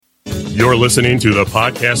You're listening to the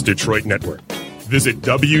Podcast Detroit Network. Visit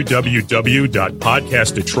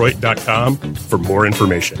www.podcastdetroit.com for more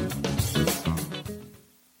information.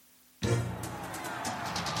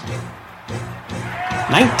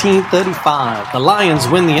 "1935, the Lions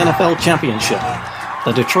win the NFL championship.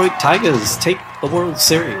 The Detroit Tigers take the World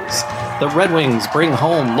Series. The Red Wings bring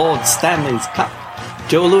home Lord Stanley's Cup.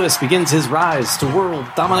 Joe Louis begins his rise to world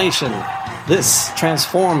domination. This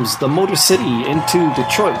transforms the Motor City into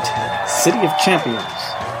Detroit, City of Champions."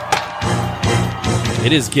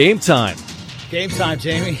 It is game time. Game time,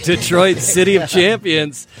 Jamie. Detroit, City of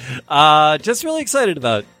Champions. Just really excited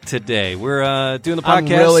about today. We're doing the podcast. I'm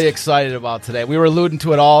really excited about today. We were alluding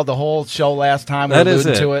to it all the whole show last time. We were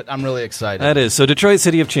alluding to it. I'm really excited. That is. So Detroit,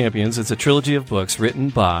 City of Champions. It's a trilogy of books written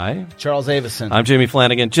by Charles Avison. I'm Jamie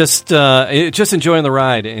Flanagan. Just enjoying the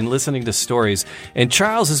ride and listening to stories. And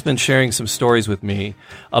Charles has been sharing some stories with me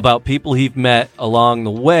about people he've met along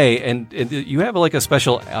the way. And you have like a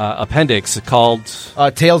special appendix called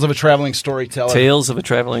Tales of a Traveling Storyteller. Tales of a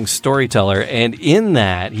Traveling Storyteller. And in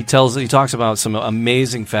that, he talks about some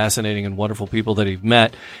amazing, fascinating, and wonderful people that he's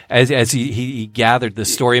met as he gathered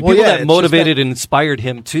this story. And people that motivated and inspired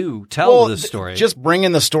him to tell this story. Just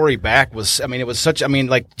bringing the story back the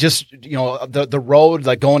road,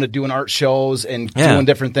 like going to doing art shows and doing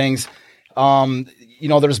different things.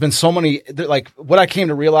 There's been so many, like what I came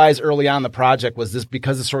to realize early on in the project was this,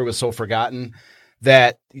 because the story was so forgotten,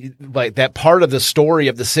 that part of the story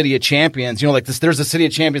of the City of Champions, there's a City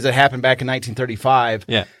of Champions that happened back in 1935.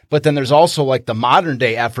 Yeah. But then there's also like the modern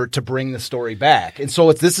day effort to bring the story back. And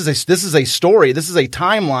so this is a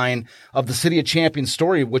timeline of the City of Champions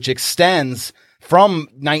story, which extends from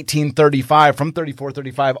 1935, from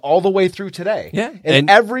 34-35, all the way through today. Yeah. And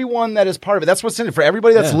everyone that is part of it, that's what's in it. For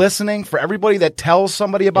everybody that's listening, for everybody that tells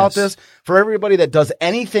somebody about this, for everybody that does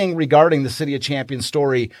anything regarding the City of Champions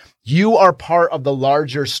story, you are part of the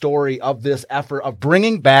larger story of this effort of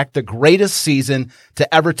bringing back the greatest season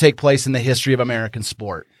to ever take place in the history of American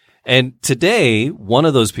sport. And today, one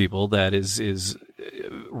of those people that is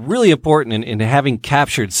really important in having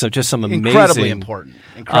captured some amazing, incredibly important.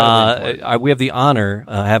 We have the honor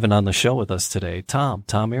having on the show with us today, Tom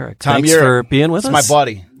Ehrich. Thanks for being with us. My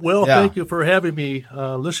buddy. Well, thank you for having me.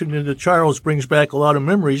 Listening to Charles brings back a lot of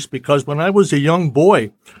memories, because when I was a young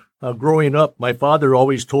boy growing up, my father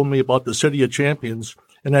always told me about the City of Champions,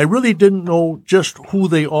 and I really didn't know just who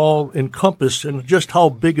they all encompassed and just how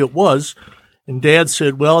big it was. And Dad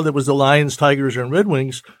said, well, there was the Lions, Tigers, and Red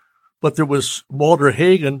Wings, but there was Walter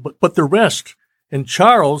Hagen, but the rest. And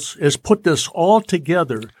Charles has put this all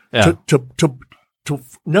together to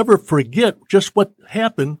never forget just what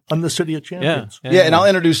happened on the City of Champions. Yeah, and I'll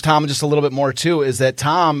introduce Tom just a little bit more too. Is that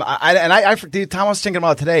Tom? Tom, I was thinking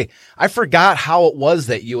about it today. I forgot how it was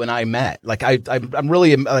that you and I met. Like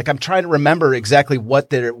I'm trying to remember exactly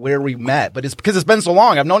where we met, but it's because it's been so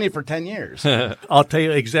long. I've known you for 10 years. I'll tell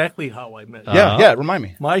you exactly how I met you. Yeah, remind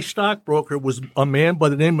me. My stockbroker was a man by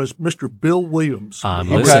the name of Mr. Bill Williams. I'm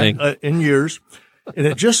listening. In years, and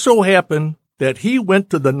it just so happened that he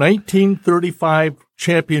went to the 1935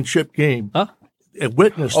 championship game and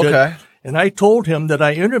witnessed it. And I told him that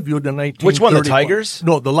I interviewed the 1935. Which one, the Tigers?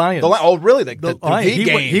 No, the Lions. Oh, really? The game.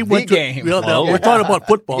 We're talking about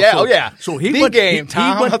football. So he went, game,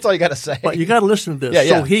 Tom. That's all you got to say. But you got to listen to this.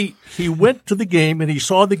 So he went to the game and he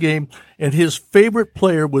saw the game, and his favorite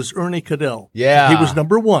player was Ernie Cadell. Yeah. He was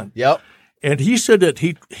number one. Yep. And he said that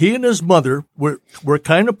he and his mother were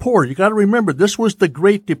kind of poor. You got to remember, this was the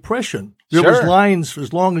Great Depression. There was lines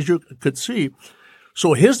as long as you could see.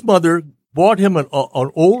 So his mother bought him an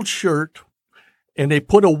old shirt, and they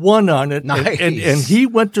put a 1 on it. Nice. And he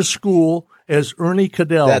went to school as Ernie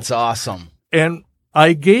Cadell. That's awesome. And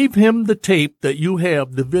I gave him the tape that you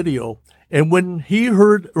have, the video. And when he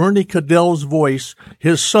heard Ernie Cadell's voice,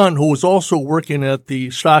 his son, who was also working at the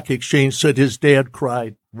stock exchange, said his dad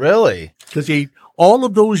cried. Really? Because all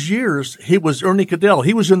of those years, he was Ernie Cadell.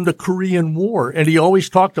 He was in the Korean War, and he always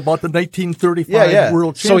talked about the 1935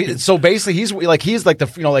 World Champions. So basically, he's like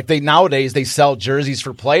nowadays they sell jerseys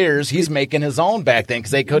for players. He's making his own back then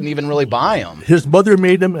because they couldn't even really buy them. His mother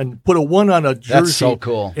made him and put a 1 on a jersey. That's so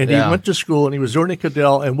cool. And he went to school, and he was Ernie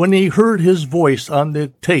Cadell. And when he heard his voice on the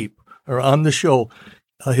tape or on the show,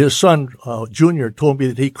 his son, Junior, told me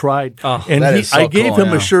that he cried. And I gave him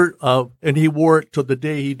a shirt, and he wore it till the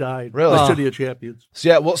day he died. Really? The City of Champions.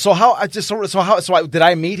 So did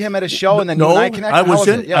I meet him at a show and then you and I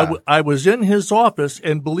connected? I was in his office,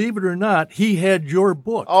 and believe it or not, he had your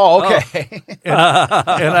book. Oh, okay. And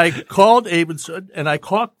I called Avison, and I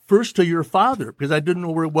first to your father because I didn't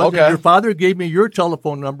know where it was. Okay. Your father gave me your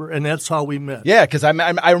telephone number, and that's how we met. Yeah, because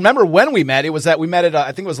I remember when we met. It was that we met at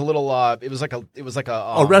I think it was a little. It was like a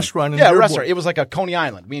restaurant. A restaurant. It was like a Coney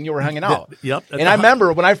Island. Me and you were hanging out. Yep. And I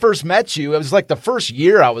remember when I first met you, it was like the first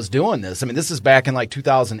year I was doing this. I mean, this is back in like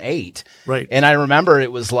 2008. Right. And I remember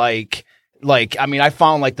it was like I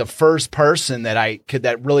found like the first person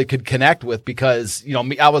that really could connect with because,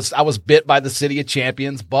 I was bit by the City of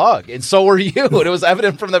Champions bug, and so were you. And it was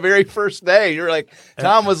evident from the very first day. You're like,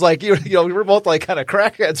 Tom was like, we were both like kind of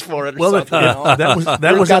crackheads for it or something.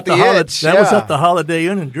 That was at the Holiday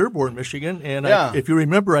Inn in Dearborn, Michigan. And if you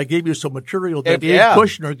remember, I gave you some material that Dave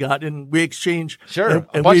Kushner got, and we exchanged. Sure.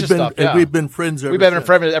 And we've been stuff, and we've been friends ever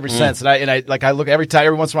since. Ever since. And I look every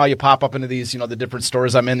once in a while you pop up into these, the different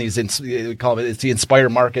stores I'm in, we call it, it's the Inspire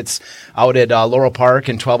Markets out at Laurel Park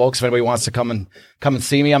in 12 Oaks. If anybody wants to come and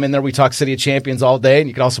see me, I'm in there. We talk City of Champions all day, and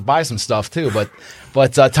you can also buy some stuff too.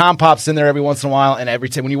 But Tom pops in there every once in a while, and every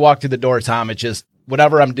time when you walk through the door, Tom, it just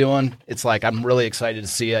whatever I'm doing, it's like I'm really excited to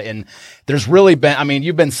see you. And there's really been,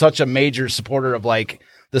 you've been such a major supporter of like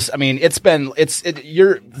this. I mean,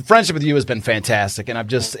 your friendship with you has been fantastic, and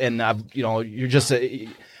I'm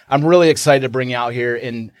really excited to bring you out here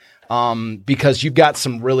and. Because you've got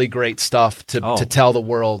some really great stuff to tell the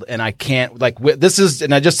world, and I can't this is,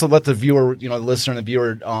 and I just to let the viewer, the listener and the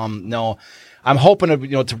viewer, know, I'm hoping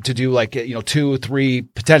to do like 2, 3,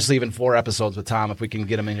 potentially even 4 episodes with Tom if we can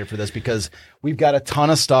get him in here for this because we've got a ton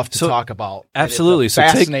of stuff to talk about. Absolutely, so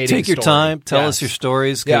take your time, tell us your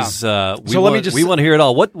stories because we want to hear it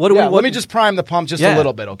all. Let me just prime the pump just a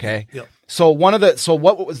little bit, okay? Yep. So what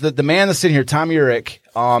was the man that's sitting here, Tom Urich?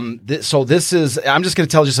 This is, I'm just going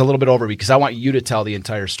to tell just a little bit over because I want you to tell the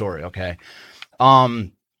entire story, okay?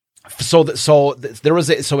 So in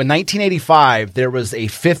 1985 there was a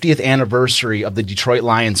 50th anniversary of the Detroit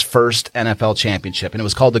Lions' first NFL championship, and it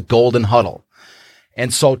was called the Golden Huddle.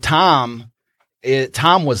 And so Tom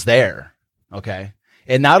was there, okay?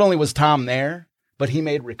 And not only was Tom there, but he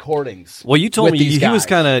made recordings. Well, you told me he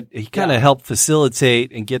kind of helped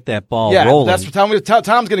facilitate and get that ball rolling. That's what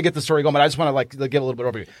Tom's going to get the story going, but I just want to give a little bit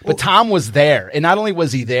overview. But Tom was there, and not only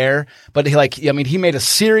was he there, but he made a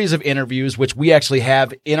series of interviews which we actually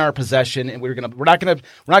have in our possession, and we're not going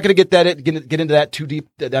to get into that too deep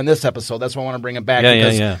on this episode. That's why I want to bring him back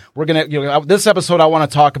we're going to this episode I want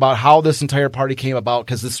to talk about how this entire party came about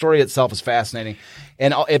because the story itself is fascinating,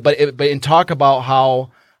 and talk about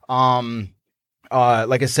how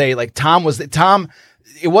like I say, like Tom,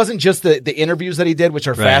 it wasn't just the interviews that he did, which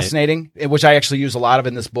are fascinating, which I actually use a lot of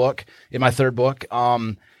in this book, in my third book.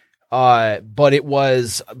 But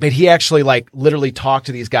he actually literally talked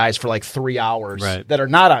to these guys for 3 hours that are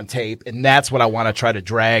not on tape. And that's what I want to try to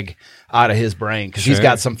drag out of his brain because he's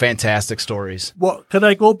got some fantastic stories. Well, can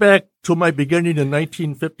I go back to my beginning in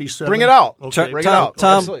 1957? Bring it out. Okay. Bring it out.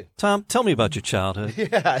 Tom, tell me about your childhood.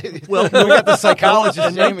 Yeah. Well, we got the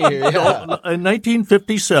psychologist Jamie here. Yeah. In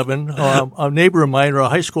 1957, a neighbor of mine or a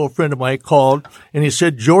high school friend of mine called and he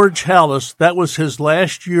said George Halas, that was his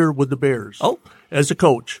last year with the Bears as a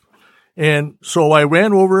coach. And so I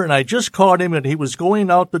ran over and I just caught him and he was going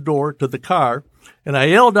out the door to the car and I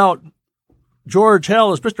yelled out, George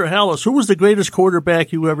Halas, Mr. Halas, who was the greatest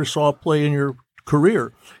quarterback you ever saw play in your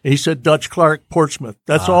career? And he said, Dutch Clark, Portsmouth.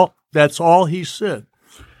 That's all he said.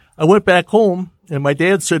 I went back home and my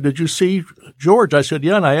dad said, did you see George? I said,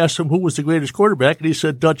 yeah. And I asked him who was the greatest quarterback and he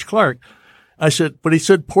said, Dutch Clark. I said, but he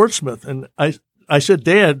said Portsmouth. And I said,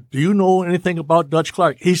 Dad, do you know anything about Dutch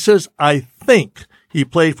Clark? He says, I think he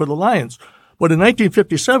played for the Lions. But in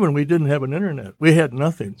 1957, we didn't have an internet. We had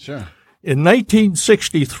nothing. Sure. In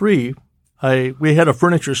 1963, we had a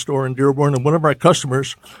furniture store in Dearborn, and one of our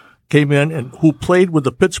customers came in and who played with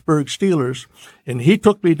the Pittsburgh Steelers, and he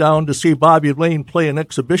took me down to see Bobby Lane play an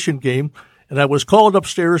exhibition game, and I was called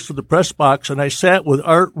upstairs to the press box, and I sat with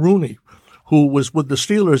Art Rooney, who was with the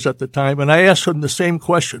Steelers at the time, and I asked him the same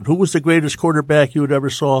question. Who was the greatest quarterback you had ever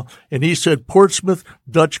saw? And he said, Portsmouth,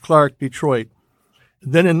 Dutch Clark, Detroit.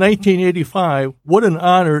 Then in 1985, what an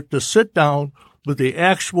honor to sit down with the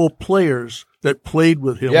actual players that played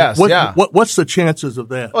with him. Yes, What's the chances of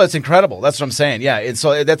that? Well, it's incredible. That's what I'm saying. Yeah, and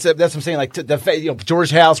so that's what I'm saying. George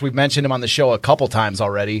Halas, we've mentioned him on the show a couple times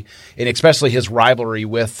already, and especially his rivalry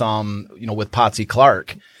with with Potsy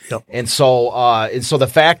Clark. Yep. And so the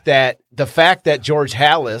fact that George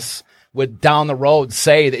Halas would down the road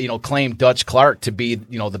say that claim Dutch Clark to be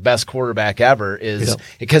the best quarterback ever is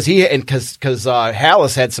because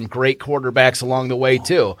Halas had some great quarterbacks along the way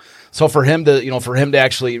too. So for him to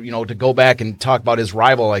actually to go back and talk about his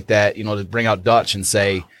rival like that, to bring out Dutch and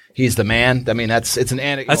say he's the man. I mean, it's an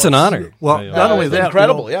honor. Well, not only that,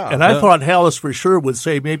 incredible, yeah. And I thought Halas for sure would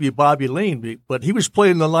say maybe Bobby Lane, but he was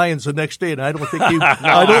playing the Lions the next day, and I don't think he,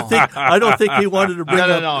 I don't think he wanted to bring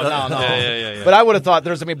no. Yeah. But I would have thought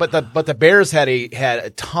but the Bears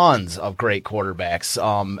had tons of great quarterbacks.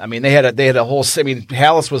 I mean, they had a whole. I mean,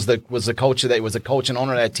 Halas was the coach that was a coach and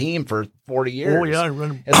owner of that team for 40 years. Oh yeah,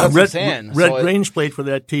 Red Grange played for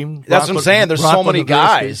that team. That's what I'm saying. There's so many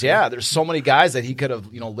guys. Yeah, there's so many guys that he could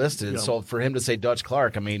have listed. Yeah. So for him to say Dutch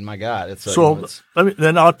Clark, I mean, my God,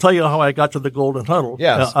 then I'll tell you how I got to the Golden Huddle.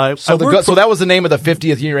 Yeah, so that was the name of the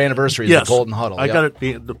 50th year anniversary. Yes, the Golden Huddle. I got it.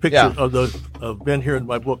 The picture of Ben here in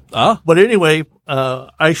my book. But anyway,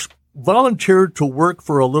 I volunteered to work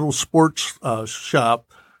for a little sports shop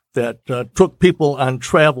that took people on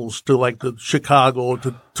travels to like the Chicago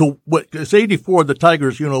to what it's 84. The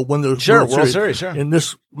Tigers, won the World Series. And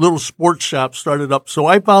this little sports shop started up. So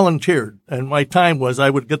I volunteered, and my time was I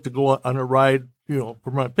would get to go on a ride,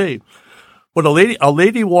 for my pay. But a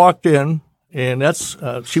lady walked in, and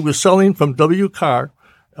she was selling from W. Carr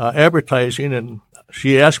advertising, and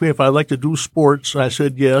she asked me if I'd like to do sports. And I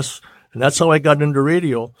said yes, and that's how I got into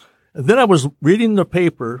radio. And then I was reading the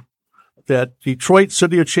paper that Detroit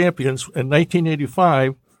City of Champions in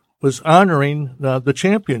 1985 was honoring the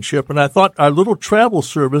championship. And I thought our little travel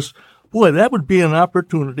service, boy, that would be an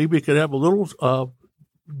opportunity. We could have a little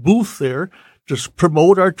booth there to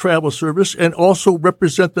promote our travel service and also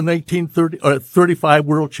represent the 1935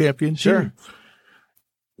 World Champion team.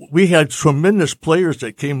 We had tremendous players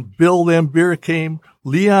that came. Bill Laimbeer came.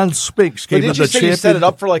 Leon Spinks came. Did you say you set it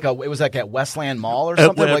up for it was like at Westland Mall or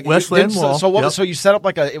something? At Westland Mall. So you set up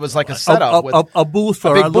it was like a setup with a booth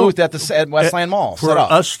for a big booth at Westland Mall for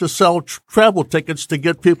us to sell travel tickets to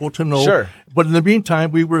get people to know. Sure. But in the meantime,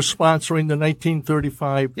 we were sponsoring the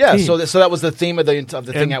 1935 team. So that was the theme of the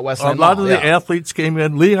thing at Westland Mall. A lot of the athletes came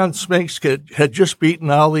in. Leon Spinks had just beaten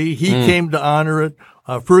Ali. He came to honor it.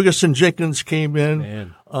 Ferguson Jenkins came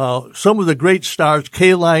in. Some of the great stars,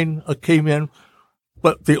 K-Line came in.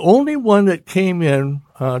 But the only one that came in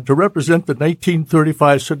to represent the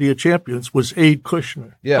 1935 City of Champions was Abe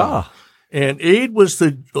Kushner. Yeah. And Abe was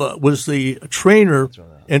the trainer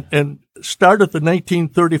and started the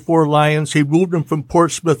 1934 Lions. He moved them from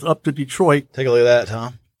Portsmouth up to Detroit. Take a look at that,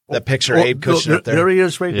 Tom. That picture of Abe Kushner up there. There he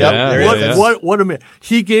is right there. What a man.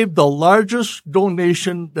 He gave the largest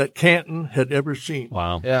donation that Canton had ever seen.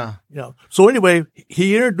 Wow. Yeah. So anyway,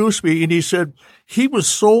 he introduced me and he said he was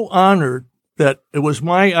so honored that it was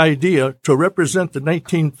my idea to represent the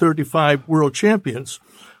 1935 World Champions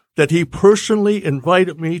that he personally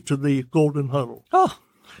invited me to the Golden Huddle. Oh.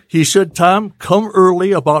 He said, Tom, come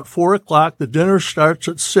early, about 4:00. The dinner starts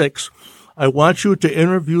at 6:00. I want you to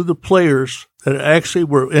interview the players that actually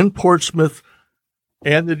were in Portsmouth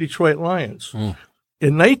and the Detroit Lions.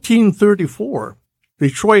 In 1934,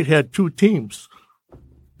 Detroit had two teams,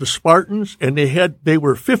 the Spartans, and they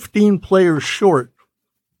were 15 players short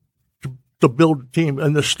to build a team.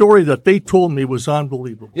 And the story that they told me was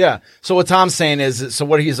unbelievable. Yeah. So what Tom's saying is, so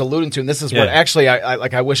what he's alluding to, and this is what actually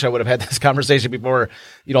I wish I would have had this conversation before,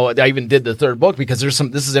 I even did the third book, because this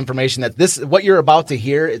is information what you're about to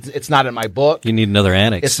hear, it's not in my book. You need another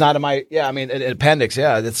annex. It's not in my, an appendix.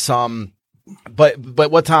 Yeah. It's, but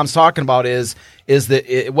what Tom's talking about is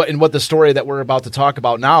that what the story that we're about to talk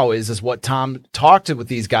about now is what Tom talked with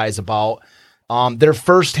these guys about. Their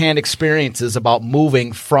firsthand experiences about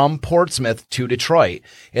moving from Portsmouth to Detroit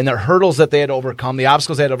and the hurdles that they had to overcome, the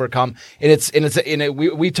obstacles they had to overcome. And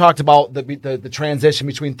we talked about the transition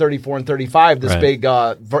between 34 and 35, this big,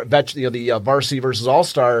 the varsity versus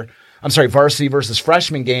all-star. Varsity versus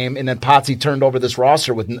freshman game, and then Potsy turned over this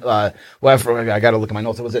roster with, I got to look at my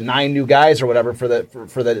notes. Was it 9 new guys or whatever for the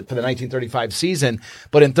 1935 season?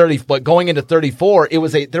 But going into 34,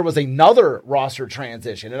 there was another roster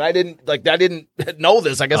transition, and I didn't know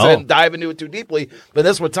this. I guess I didn't dive into it too deeply. But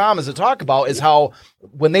this is what Tom is to talk about, is how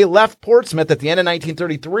when they left Portsmouth at the end of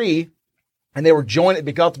 1933. And they were to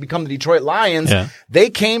become the Detroit Lions. Yeah. They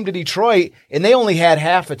came to Detroit, and they only had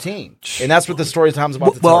half a team. And that's what the story Tom's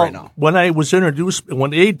about to tell right now. When I was introduced,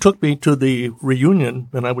 when Abe took me to the reunion,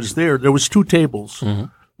 and I was there was 2 tables.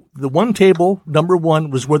 Mm-hmm. The one table, number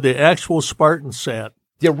 1, was where the actual Spartans sat.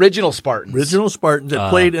 The original Spartans. That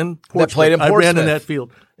played in Portsmouth. I ran in that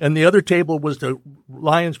field. And the other table was the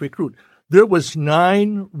Lions recruit. There was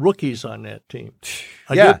 9 rookies on that team.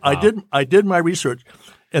 I did my research.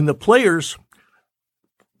 And the players,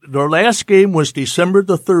 their last game was December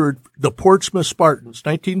the 3rd, the Portsmouth Spartans,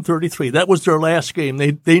 1933. That was their last game.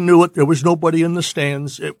 They knew it. There was nobody in the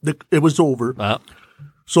stands. It was over. Wow.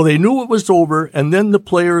 So they knew it was over. And then the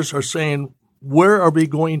players are saying, where are we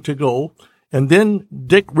going to go? And then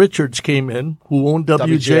Dick Richards came in, who owned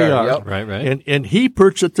WJR. Yep. Right. And he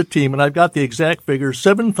purchased the team, and I've got the exact figure,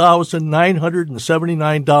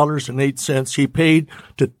 $7,979.08 he paid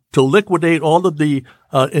to liquidate all of the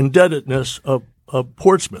indebtedness of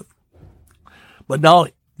Portsmouth. But now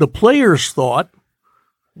the players thought,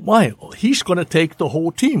 why? He's going to take the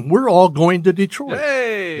whole team. We're all going to Detroit.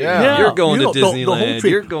 Hey, Yeah. you're going to the whole Disneyland.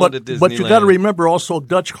 team. You're going to Disneyland. But you got to remember also,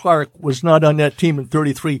 Dutch Clark was not on that team in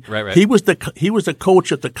 '33. Right. He was a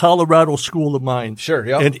coach at the Colorado School of Mines. Sure,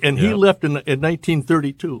 yep. And he left in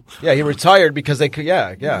 1932. Yeah, he retired because they could.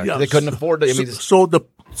 Yeah. They couldn't afford it. I mean, So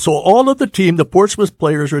all of the team, the Portsmouth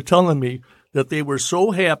players, are telling me that they were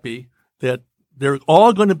so happy that they're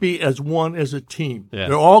all going to be as one as a team. Yeah.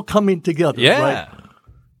 They're all coming together. Yeah. Right?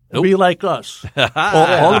 Be like us.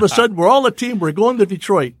 all of a sudden, we're all a team. We're going to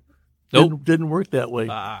Detroit. Didn't work that way.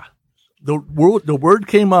 The word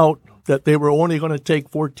came out that they were only going to take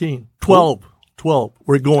 14. 12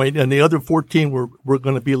 were going, and the other 14 were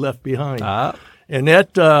going to be left behind. And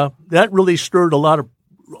that really stirred a lot of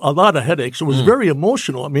headaches. It was very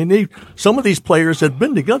emotional. I mean, some of these players had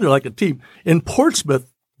been together like a team. In Portsmouth,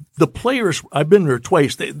 the players, I've been there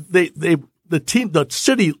twice. The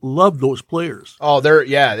city loved those players. Oh, I've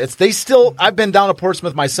been down to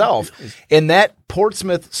Portsmouth myself, and that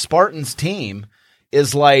Portsmouth Spartans team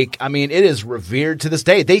is like, I mean, it is revered to this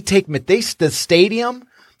day. The stadium,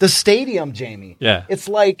 Jamie. Yeah. It's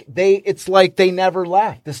like they never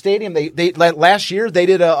left. The stadium, they last year they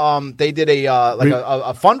did a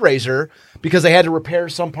fundraiser because they had to repair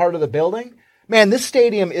some part of the building. Man, this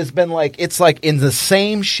stadium has been it's in the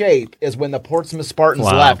same shape as when the Portsmouth Spartans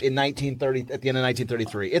left in 1930 at the end of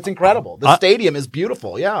 1933. It's incredible. The stadium is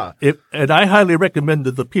beautiful. Yeah. And I highly recommend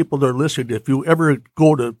to the people that are listening, if you ever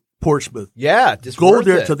go to Portsmouth, just go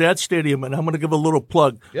there to that stadium, and I'm going to give a little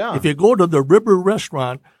plug. Yeah. If you go to the River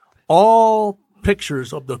Restaurant, all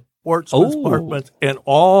pictures of the Portsmouth Spartans and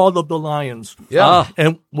all of the Lions. Yeah.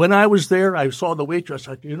 And when I was there, I saw the waitress.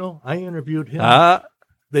 I interviewed him.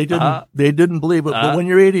 They didn't believe it, but when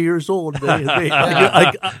you're 80 years old,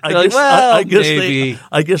 I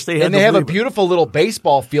guess they had. And they have a beautiful little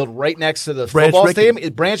baseball field right next to the football stadium.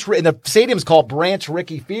 And the stadium's called Branch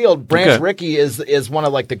Rickey Field. Branch Rickey is one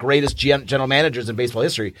of the greatest general managers in baseball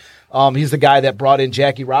history. He's the guy that brought in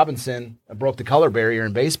Jackie Robinson and broke the color barrier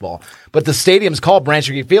in baseball. But the stadium's called Branch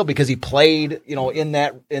Rickey Field because he played, in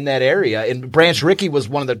that area. And Branch Rickey was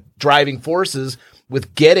one of the driving forces with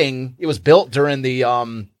it was built during the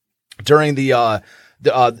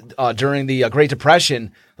Great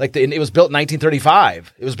Depression. It was built in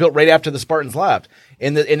 1935. It was built right after the Spartans left.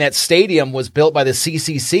 And that stadium was built by the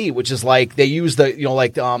CCC, which is they use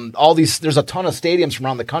all these. There's a ton of stadiums from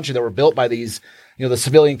around the country that were built by these, the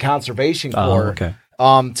Civilian Conservation Corps. Okay.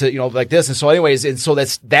 Like this. And so anyways,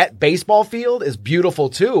 that baseball field is beautiful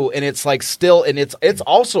too. And it's it's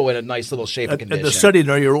also in a nice little shape and condition. And the setting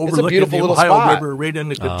there, you're overlooking the Ohio River right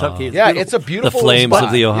into Kentucky. It's a beautiful the flames spot.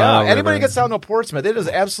 of the Ohio River. Anybody gets down to Portsmouth, it is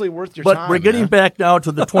absolutely worth your time. But we're getting back now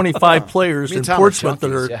to the 25 players in Portsmouth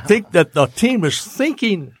think that the team is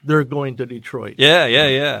thinking they're going to Detroit.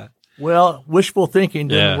 Yeah. Well, wishful thinking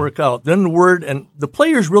didn't work out. Then the word, and the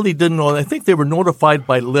players really didn't know. I think they were notified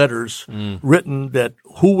by letters written that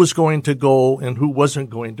who was going to go and who wasn't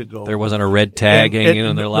going to go. There wasn't a red tag hanging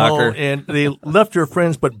in their locker. No, and they left their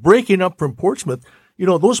friends. But breaking up from Portsmouth,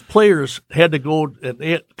 those players had to go.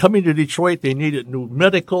 Coming to Detroit, they needed new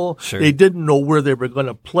medical. Sure. They didn't know where they were going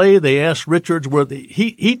to play. They asked Richards where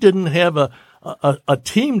he didn't have a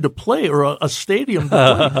team to play or a stadium to play.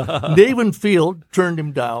 Navin Field turned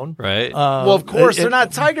him down. Right. Well, of course, they're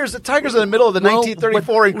not Tigers. The Tigers are in the middle of the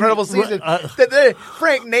 1934 incredible season.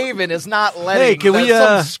 Frank Navin is not letting Hey, can we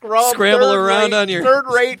some scramble around on your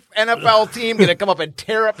third-rate NFL team going to come up and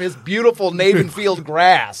tear up his beautiful Navin Field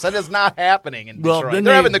grass? That is not happening in Detroit.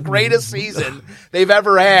 They're having the greatest season they've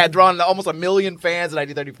ever had, drawing almost 1 million fans in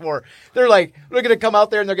 1934. They're going to come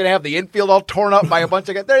out there and they're going to have the infield all torn up by a bunch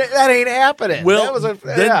of guys. That ain't happening. Well,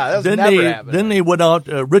 then they went out.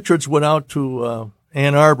 Richards went out to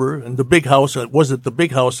Ann Arbor and the big house. It wasn't the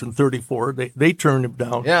big house in '34. They turned him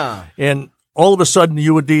down. Yeah, and all of a sudden,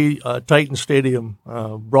 UD Titan Stadium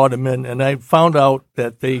brought him in, and I found out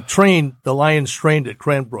that the Lions trained at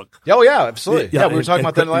Cranbrook. Oh yeah, absolutely. Yeah, we were talking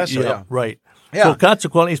about that last year. Yeah, right. Yeah. So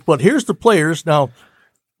consequently, but here's the players. Now,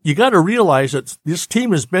 you got to realize that this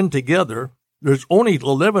team has been together. There's only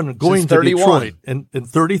 11 going to Detroit in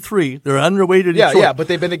 33. They're on their way to Detroit. Yeah, but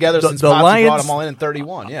they've been together since Pops brought them all in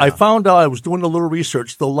 31. Yeah. I found out, I was doing a little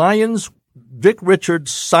research. The Lions, Vic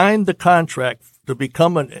Richards signed the contract to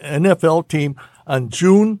become an NFL team on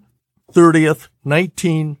June 30th,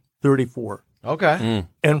 1934. Okay.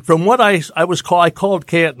 And from what I called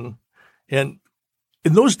Canton, and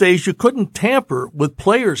in those days you couldn't tamper with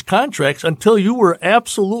players' contracts until you were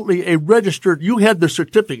absolutely you had the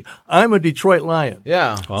certificate. I'm a Detroit Lion.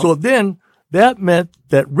 Yeah. Well. So then that meant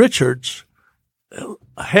that Richards,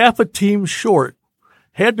 half a team short,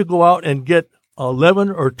 had to go out and get 11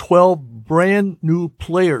 or 12 brand new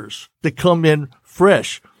players to come in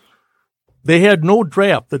fresh. They had no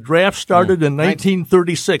draft. The draft started in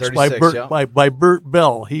 1936 by Bert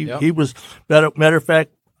Bell. He was, matter of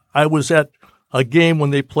fact, I was at a game when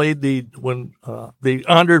they played when they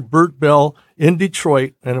honored Bert Bell in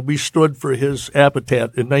Detroit, and we stood for his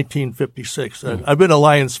epitaph in 1956. I've been a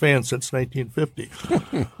Lions fan since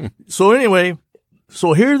 1950. So anyway,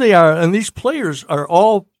 here they are, and these players are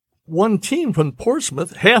all one team from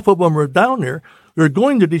Portsmouth. Half of them are down there. They're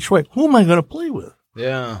going to Detroit. Who am I going to play with?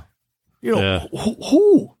 Yeah.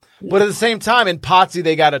 Who? But at the same time, in Potsy,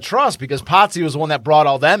 they got to trust because Potsy was the one that brought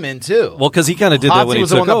all them in, too. Well, because he kind of did that when he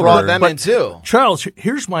was the took one that over. brought them in, too. Charles,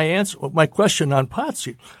 here's my answer. My question on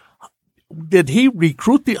Potsy. Did he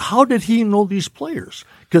recruit how did he know these players?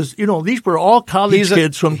 Because, these were all college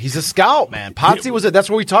kids from. He's a scout, man. Potsy that's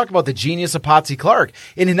what we talked about, the genius of Potsy Clark.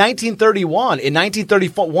 In 1931,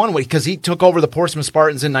 because he took over the Portsmouth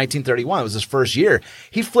Spartans in 1931, it was his first year,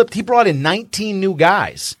 he brought in 19 new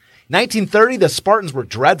guys. 1930, the Spartans were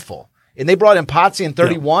dreadful. And they brought in Potsy in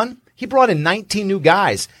 31. Yeah. He brought in 19 new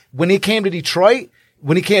guys. When he came to Detroit, in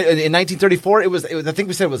 1934, I think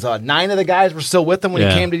we said it was 9 of the guys were still with him when he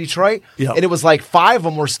came to Detroit. Yeah. And it was like 5 of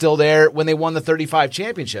them were still there when they won the 35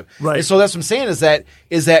 championship. Right. And so that's what I'm saying is that,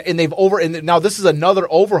 and now this is another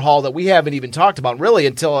overhaul that we haven't even talked about really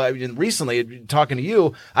until recently talking to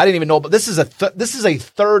you. I didn't even know, but this is a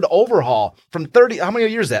third overhaul from 30. How many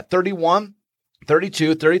years is that? 31?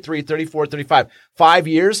 32, 33, 34, 35, 5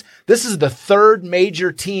 years. This is the third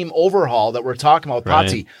major team overhaul that we're talking about with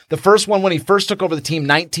Potsy. The first one when he first took over the team,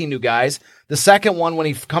 19 new guys. The second one when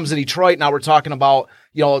he comes to Detroit, now we're talking about,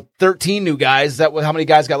 13 new guys. How many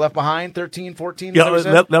guys got left behind? 13, 14? Yeah,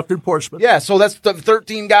 left in Portsmouth. Yeah, so that's the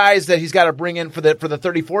 13 guys that he's got to bring in for the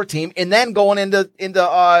 34 team, and then going into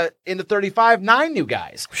 35, 9 new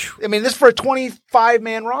guys. I mean, this is for a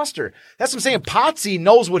 25-man roster. That's what I'm saying. Potsy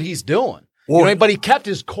knows what he's doing. But he kept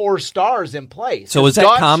his core stars in place. So is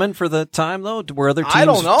that common for the time, though? Were other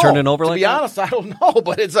teams turning over like that? To be honest, I don't know,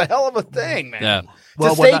 but it's a hell of a thing, man. Yeah.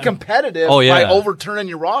 To stay competitive by overturning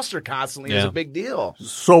your roster constantly is a big deal.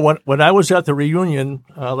 So when I was at the reunion,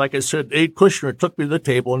 like I said, Abe Kushner took me to the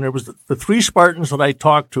table, and there was the 3 Spartans that I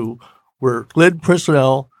talked to were Glid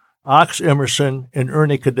Prisnell, Ox Emerson, and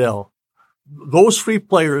Ernie Cadell. Those 3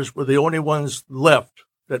 players were the only ones left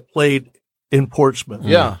that played in Portsmouth.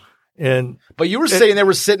 Yeah. But you were saying they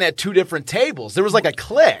were sitting at 2 different tables. There was like a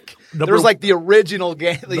clique. There was like the original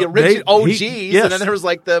game, original OGs, and then there was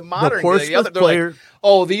like the modern player.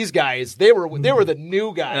 Like, these guys, they were the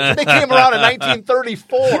new guys. They came around in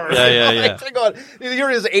 1934. Yeah. They're going, here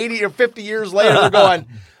it is 80 or 50 years later, they're going,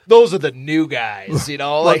 those are the new guys,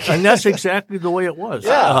 and that's exactly the way it was.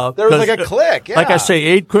 Yeah, there was like a clique. Yeah. Like I say,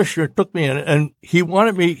 Abe Kushner took me in, and he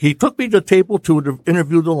took me to the table to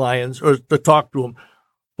interview the Lions or to talk to them.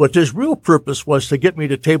 But his real purpose was to get me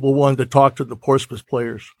to table 1 to talk to the Portsmouth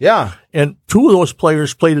players. Yeah. And 2 of those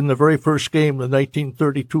players played in the very first game, the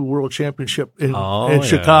 1932 World Championship in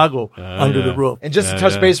Chicago under the roof. And just to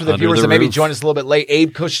touch base with the viewers that maybe joined us a little bit late,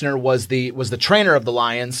 Abe Kushner was the trainer of the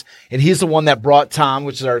Lions, and he's the one that brought Tom,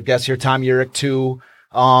 which is our guest here, Tom Urich, to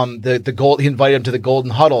the gold. He invited him to the Golden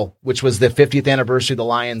Huddle, which was the 50th anniversary of the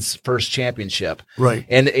Lions' first championship. Right.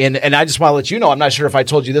 And I just want to let you know, I'm not sure if I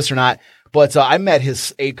told you this or not, but I met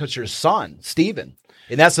Abe Kushner's son, Steven.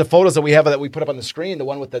 And that's the photos that we have that we put up on the screen, the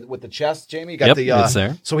one with the chest, Jamie. You got it's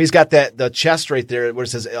there. So he's got the chest right there where it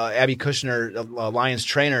says Abby Kushner, Lions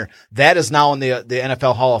trainer. That is now in the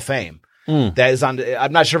NFL Hall of Fame. That is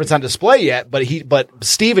I'm not sure if it's on display yet, but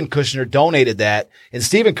Steven Kushner donated that, and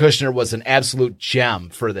Steven Kushner was an absolute gem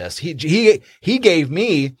for this. He gave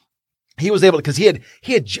me. He was able to,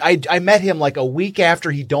 because I met him like a week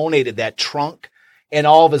after he donated that trunk and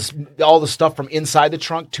all the stuff from inside the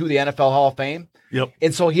trunk to the NFL Hall of Fame. Yep.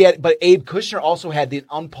 And so but Abe Kushner also had the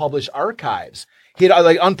unpublished archives. He had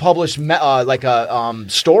like unpublished,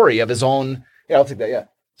 story of his own. Yeah, I'll take that. Yeah.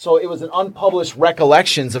 So it was an unpublished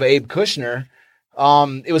recollections of Abe Kushner.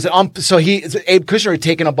 Abe Kushner had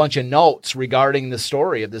taken a bunch of notes regarding the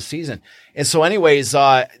story of this season. And so anyways,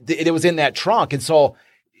 it was in that trunk. And so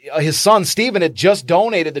his son, Steven, had just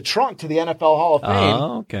donated the trunk to the NFL Hall of Fame.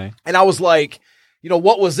 Oh, okay. And I was like,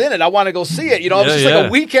 what was in it? I want to go see it. It was just like a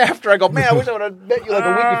week after. I go, man, I wish I would have met you like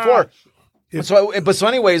a week before. So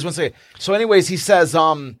anyways, he says,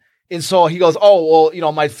 And so he goes, oh,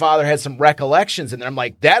 well, my father had some recollections. And I'm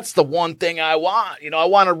like, that's the one thing I want. I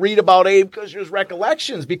want to read about Abe Kushner's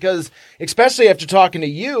recollections, because especially after talking to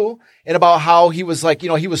you and about how he was like, Abe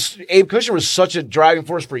Kushner was such a driving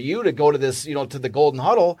force for you to go to this, to the Golden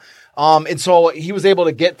Huddle. And so he was able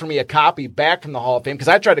to get for me a copy back from the Hall of Fame, because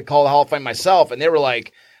I tried to call the Hall of Fame myself, and they were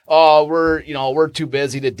like, oh, we're too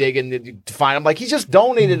busy to dig in to find him. Like, he just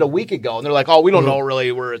donated a week ago, and they're like, oh, we don't know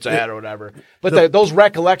really where it's at or whatever. But those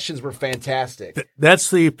recollections were fantastic.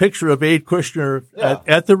 That's the picture of Abe Kushner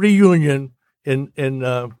at the reunion in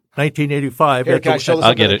 1985. Here, can I show this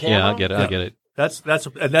I'll up get on it. the Yeah, camera? I'll get it. I'll get it. There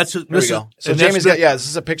we go. So Jamie's got, this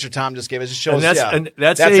is a picture Tom just gave us. It shows, that's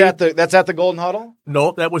at the Golden Huddle?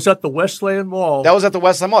 No, that was at the Westland Mall. That was at the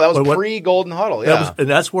Westland Mall. That was pre-Golden Huddle, yeah. And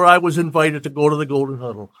that's where I was invited to go to the Golden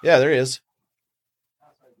Huddle. Yeah, there he is.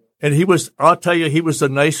 And I'll tell you, he was the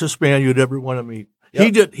nicest man you'd ever want to meet.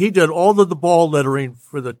 Yep. He did all of the ball lettering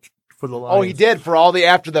for the Lions. Oh, he did for all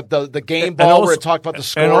after the game ball where it talked about the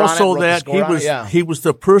score and also on it. He was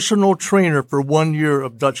the personal trainer for 1 year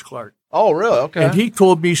of Dutch Clark. Oh, really? Okay. And he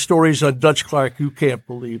told me stories on Dutch Clark you can't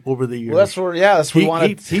believe over the years. Well, that's what we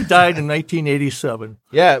wanted. He died in 1987.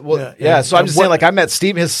 Yeah, So I'm just saying, like, I met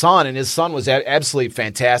Steve, his son, and his son was absolutely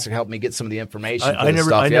fantastic. Helped me get some of the information. I never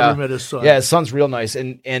met his son. Yeah, his son's real nice,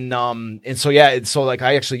 and so like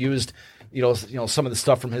I actually used some of the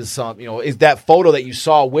stuff from his son. Is that photo that you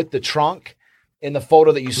saw with the trunk. In the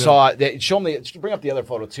photo that you saw, bring up the other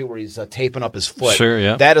photo too, where he's taping up his foot. Sure,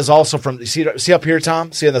 yeah. That is also from. See up here,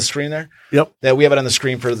 Tom. See on the screen there. Yep. That we have it on the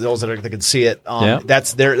screen for those that can see it.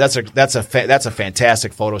 That's there. That's a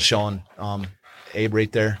fantastic photo showing Abe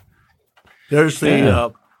right there. There's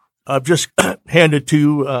the. I've just handed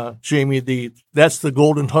to Jamie that's the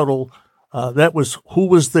Golden Huddle. That was who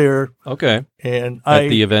was there. Okay. And at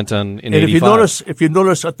the event in 85. And if you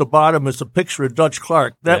notice at the bottom is a picture of Dutch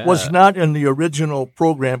Clark. That was not in the original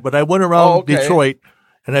program, but I went around Detroit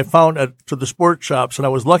and I found to the sports shops, and I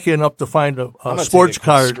was lucky enough to find a sports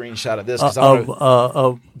card screenshot of this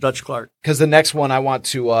of Dutch Clark. Because the next one I want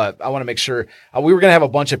to make sure we were going to have a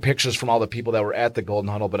bunch of pictures from all the people that were at the Golden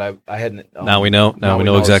Huddle, but I hadn't. Now we know. Now we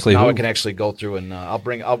know exactly who. Now I can actually go through and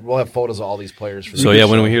we'll have photos of all these players.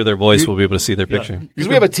 When we hear their voice, we'll be able to see their picture. Because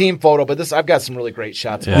we have a team photo, but I've got some really great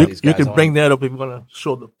shots of all these guys. You can bring that up if you want to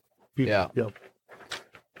show the people. Yeah.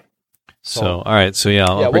 So all right,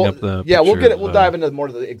 I'll bring up the. Yeah, we'll dive into more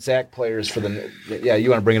of the exact players for the. Yeah,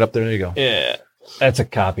 you want to bring it up there? There you go. Yeah, that's a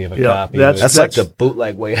copy of a copy. That's like the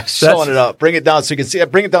bootleg way of showing it up. Bring it down so you can see.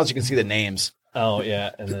 Bring it down so you can see the names. Oh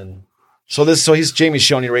yeah, and then. So Jamie's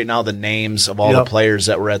showing you right now the names of all the players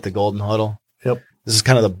that were at the Golden Huddle. Yep. This is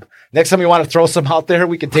kind of the next time you want to throw some out there,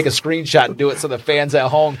 we can take a screenshot and do it so the fans at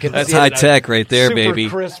home can That's see high it tech right there, super baby.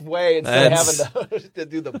 Crisp way instead of having to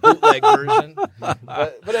do the bootleg version.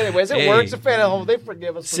 But anyways, it works. The fan at home, they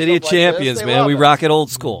forgive us. For City of Champions, like man. We rock it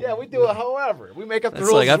old school. Yeah, we do it however. We make up the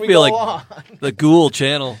That's rules like, as we I feel go like on. the Ghoul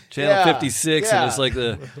channel 56, and it's like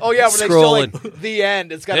the where they show scrolling. like the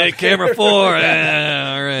end. It's got Hey, camera 4. All right.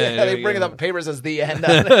 Yeah, they bring it up. Papers as the end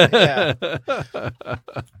on it. Yeah.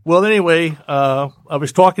 Well, anyway, I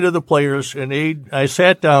was talking to the players, and I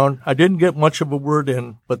sat down. I didn't get much of a word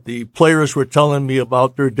in, but the players were telling me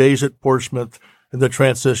about their days at Portsmouth and the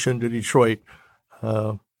transition to Detroit.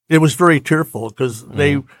 It was very tearful because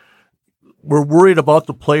they were worried about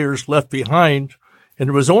the players left behind, and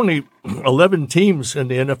there was only 11 teams in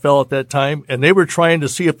the NFL at that time, and they were trying to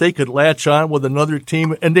see if they could latch on with another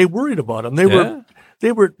team, and they worried about them.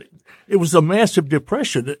 It was a massive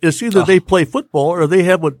depression. It's either they play football or they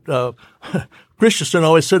have what Christensen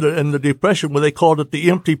always said in the Depression, where they called it the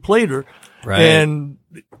empty plater. Right. And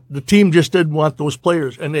the team just didn't want those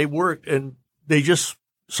players, and they worked, and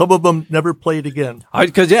some of them never played again.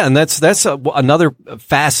 And that's another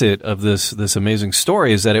facet of this amazing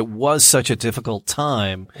story, is that it was such a difficult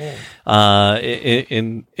time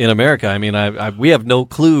in America. I mean, we have no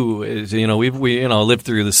clue. We lived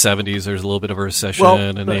through the 70s. There's a little bit of a recession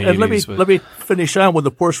in the 80s. And let me finish on with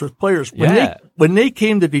the Portsmouth players. When they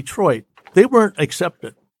came to Detroit, they weren't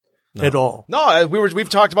accepted. At all. No, we've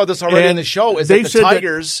talked about this already in the show. Is that the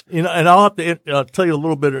Tigers? And I'll have to tell you a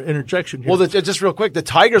little bit of interjection here. Well, just real quick, the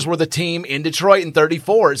Tigers were the team in Detroit in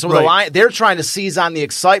 '34, so they're trying to seize on the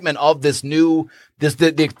excitement of this new.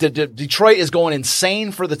 Detroit is going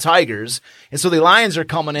insane for the Tigers, and so the Lions are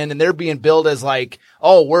coming in and they're being billed as like,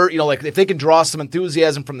 we're if they can draw some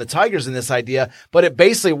enthusiasm from the Tigers in this idea, but it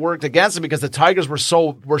basically worked against them because the Tigers were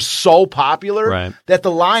so popular that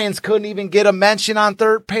the Lions couldn't even get a mention on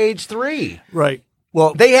page 3. Right.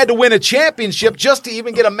 Well, they had to win a championship just to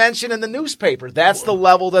even get a mention in the newspaper. That's the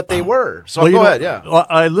level that they were. So go ahead, yeah.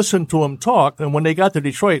 I listened to them talk, and when they got to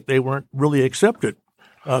Detroit, they weren't really accepted.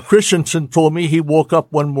 Christensen told me he woke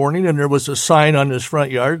up one morning and there was a sign on his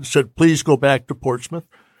front yard that said, "Please go back to Portsmouth."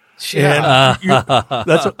 Yeah.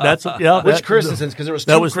 And which Christensen's? Because there was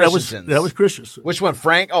two Christensens. That was Christensen. Which one?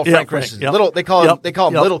 Frank? Oh, Frank Christensen. Yep. They call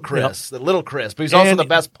him Little Chris. The Little Chris. But he's also the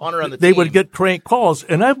best punter on the team. They would get crank calls,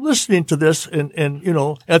 and I'm listening to this and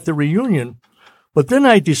at the reunion. But then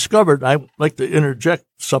I discovered, I'd like to interject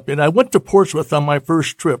something. I went to Portsmouth on my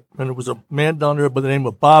first trip, and there was a man down there by the name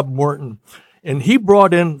of Bob Morton. And he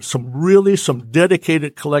brought in some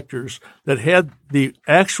dedicated collectors that had the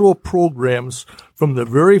actual programs from the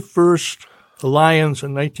very first Lions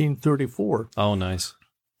in 1934. Oh, nice.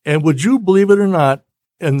 And would you believe it or not,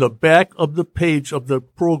 in the back of the page of the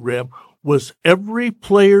program was every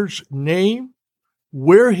player's name,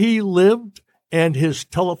 where he lived, and his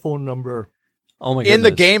telephone number. Oh my goodness. In the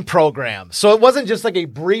game program. So it wasn't just like a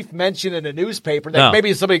brief mention in a newspaper that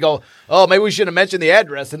maybe somebody go, oh, maybe we should have mentioned the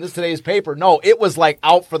address in today's paper. No, it was like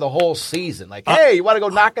out for the whole season. Like, hey, you want to go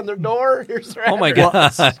knock on their door? Here's their address. Oh my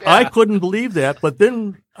God. Yeah. I couldn't believe that, but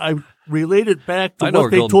then I related back to what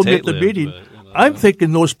they told me at the meeting. I'm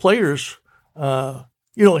thinking those players,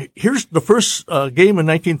 here's the first game in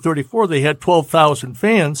 1934. They had 12,000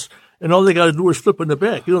 fans. And all they got to do is flip in the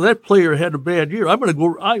back. That player had a bad year. I'm going to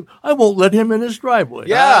go. I won't let him in his driveway.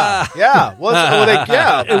 Yeah. It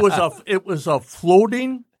was a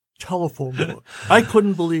floating telephone book. I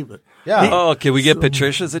couldn't believe it. Yeah. Can we get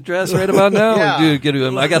Patricia's address right about now? Yeah.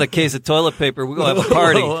 I got a case of toilet paper. We're going to have a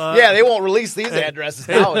party. They won't release these addresses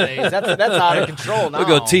nowadays. That's out of control now. We'll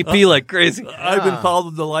go TP like crazy. I've been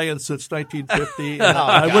following the Lions since 1950.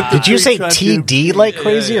 Did you say TD like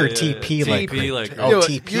crazy or TP like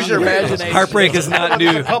crazy? TP. Use your imagination. Heartbreak is not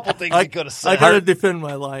new. A couple things you could have said. I got to defend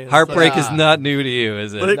my Lions. Heartbreak is not new to you,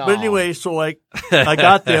 is it? But anyway, so I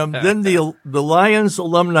got them. Then the Lions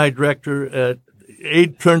alumni director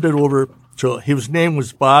Aid turned it over. So his name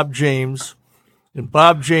was Bob James, and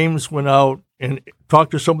Bob James went out and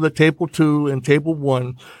talked to some of the Table 2 and Table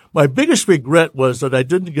 1. My biggest regret was that I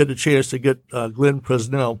didn't get a chance to get Glenn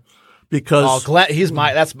Presnell because Glenn, that's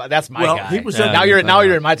my guy. He was now you're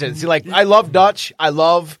in my turn. See, like I love Dutch, I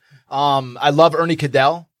love Ernie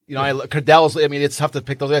Cadell. Cadell's. I mean, it's tough to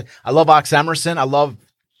pick those guys. I love Ox Emerson. I love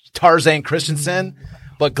Tarzan Christensen,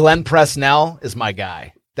 but Glenn Presnell is my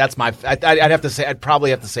guy. That's I'd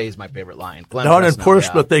probably have to say he's my favorite Lion. Glenn Down Presnell, in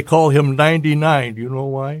Portsmouth, they call him 99. Do you know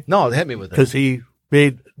why? No, hit me with it. Because he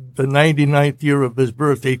made the 99th year of his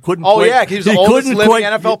birth. He couldn't. Oh, yeah, he was the oldest living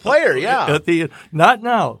NFL player. Yeah. Not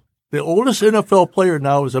now. The oldest NFL player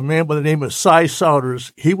now is a man by the name of Cy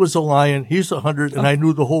Souders. He was a Lion. He's 100, and I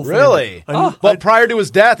knew the whole family. Really? But prior to his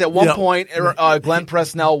death, at one point, Glenn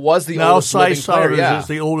Presnell was the oldest living player. Now Cy Souders is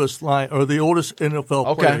the oldest Lion, or the oldest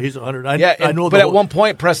NFL player. He's 100. I know. But at one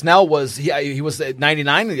point, Presnell was he was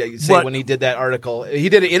 99. You say when he did that article, he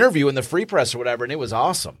did an interview in the Free Press or whatever, and it was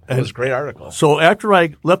awesome. It was a great article. So after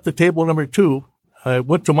I left the table number 2. I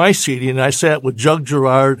went to my seating and I sat with Jug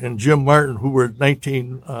Gerard and Jim Martin, who were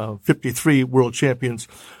 1953 world champions.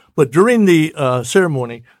 But during the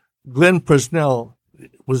ceremony, Glenn Presnell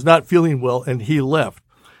was not feeling well and he left.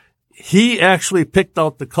 He actually picked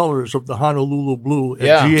out the colors of the Honolulu Blue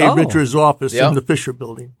at G.A. Richards' office in the Fisher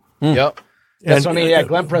Building. Yep. That's what I mean. Yeah,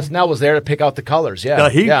 Glenn Presnell was there to pick out the colors.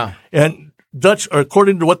 Yeah. And Dutch,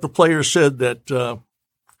 according to what the players said, that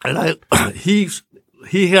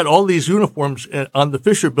he had all these uniforms on the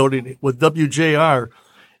Fisher Building with WJR.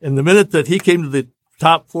 And the minute that he came to the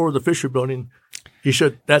top floor of the Fisher Building, he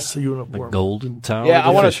said, that's the uniform. The Golden Tower. Yeah, I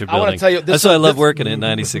want to tell you. That's why I love working at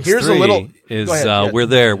 96.3. We're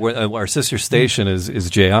there. Our sister station is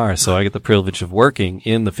JR, so I get the privilege of working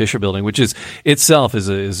in the Fisher Building, which is itself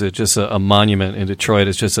just a monument in Detroit.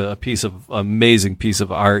 It's just a amazing piece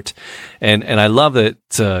of art. And I love it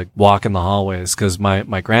to walk in the hallways because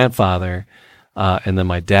my grandfather, and then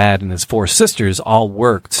my dad and his 4 sisters all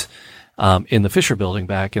worked in the Fisher Building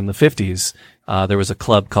back in the 50s. There was a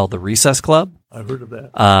club called the Recess Club. I've heard of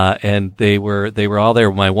that. And they were all there.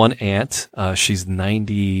 My one aunt, she's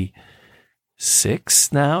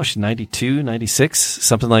 96 now. She's 92, 96,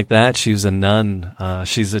 something like that. She was a nun.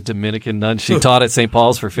 She's a Dominican nun. She taught at St.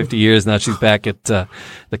 Paul's for 50 years. Now she's back at the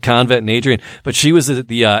convent in Adrian. But she was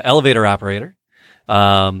the elevator operator.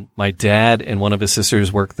 My dad and one of his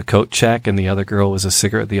sisters worked the coat check, and the other girl was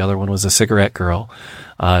the other one was a cigarette girl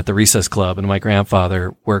at the recess club, and my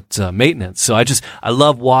grandfather worked maintenance. So I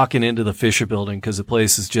love walking into the Fisher Building because the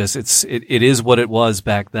place is just it is what it was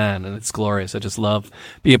back then, and it's glorious. I just love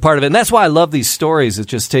being a part of it, and that's why I love these stories. It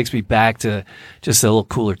just takes me back to just a little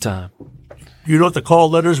cooler time. You know what the call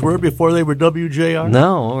letters were before they were WJR?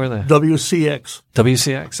 No, what were they? WCX.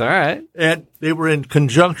 WCX, all right. And they were in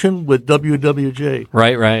conjunction with WWJ.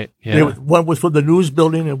 Right, yeah. One was for the news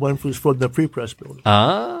building and one was for the Free Press building.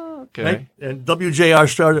 Ah, okay. Right? And WCX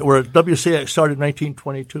started in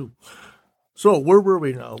 1922. So where were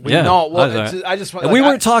we now? I just we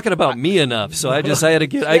weren't talking about me enough, so I had to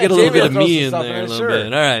get a little bit of me in there a little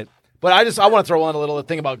bit. All right. But I want to throw in a little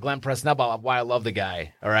thing about Glenn Presnell, about why I love the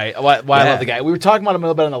guy. All right, why I love the guy. We were talking about him a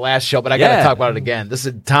little bit on the last show, but I got to talk about it again.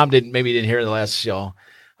 Tom didn't hear the last show.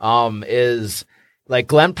 Is like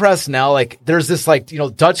Glenn Presnell. Like there's this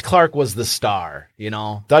Dutch Clark was the star.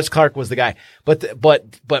 Dutch Clark was the guy, but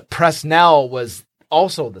Presnell was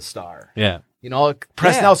also the star. Yeah,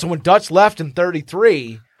 Presnell. Yeah. So when Dutch left in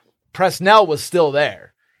 '33, Presnell was still there.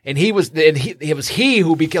 And it was he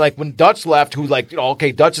who became, like, when Dutch left, who, like,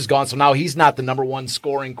 okay, Dutch is gone, so now he's not the number one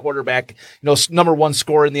scoring quarterback, number one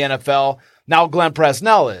scorer in the NFL. Now Glenn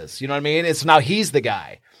Presnell is, you know what I mean? It's now he's the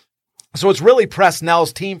guy. So it's really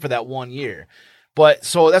Presnell's team for that 1 year. But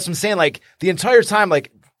so that's what I'm saying, like, the entire time,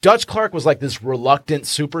 like, Dutch Clark was like this reluctant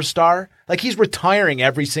superstar. Like, he's retiring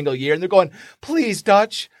every single year, and they're going, please,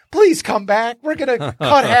 Dutch, please come back. We're going to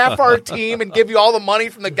cut half our team and give you all the money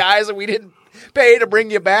from the guys that we didn't pay to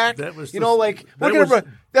bring you back.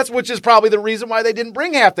 That's which is probably the reason why they didn't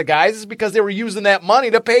bring half the guys, is because they were using that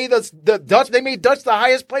money to pay the Dutch. They made Dutch the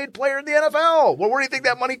highest paid player in the NFL. Well, where do you think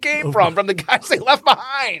that money came from? From the guys they left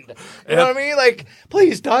behind. You know what I mean? Like,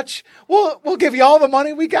 please, Dutch, we'll give you all the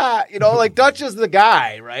money we got. Like Dutch is the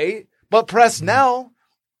guy, right? But Presnell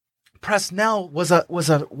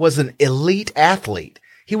was an elite athlete.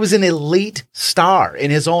 He was an elite star in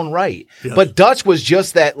his own right. Yes. But Dutch was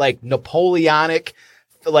just that, like, Napoleonic,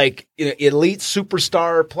 like, elite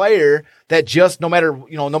superstar player that just no matter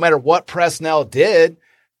what Presnell did,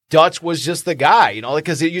 Dutch was just the guy,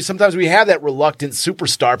 because sometimes we have that reluctant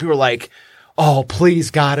superstar. People are like, oh,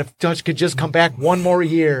 please, God, if Dutch could just come back one more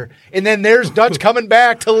year. And then there's Dutch coming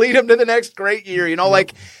back to lead him to the next great year,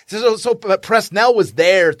 like, so Presnell was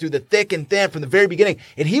there through the thick and thin from the very beginning.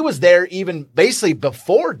 And he was there even basically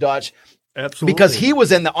before Dutch. Absolutely. Because he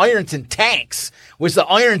was in the Ironton Tanks, which the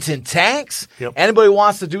Ironton Tanks, anybody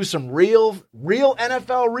wants to do some real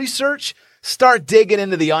NFL research, start digging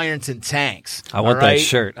into the Ironton Tanks. I want that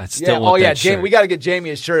shirt. I still want that shirt. Jamie, we got to get Jamie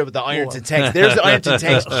a shirt with the Ironton Tanks. There's the Ironton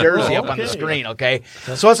Tanks jersey up on the screen, okay?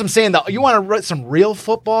 So that's what I'm saying. You want to write some real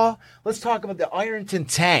football? Let's talk about the Ironton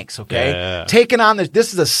Tanks, okay? Yeah. Taking on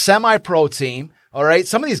this is a semi-pro team, all right?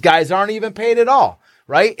 Some of these guys aren't even paid at all.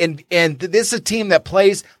 Right. And this is a team that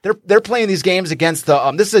plays, they're playing these games against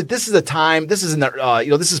this is a time, this is in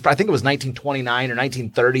the, this is, I think it was 1929 or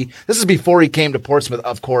 1930. This is before he came to Portsmouth,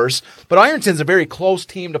 of course, but Ironton's a very close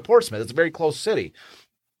team to Portsmouth. It's a very close city.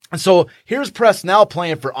 And so here's Presnell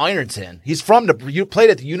playing for Ironton. He's played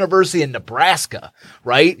at the University of Nebraska,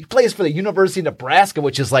 right? He plays for the University of Nebraska,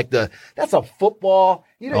 which is like that's a football,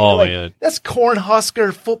 that's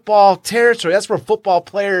Cornhusker football territory. That's where football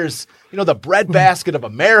players, the breadbasket of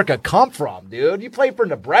America come from, dude. You play for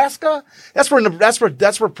Nebraska? That's where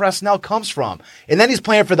Presnell comes from. And then he's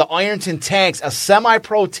playing for the Ironton Tanks, a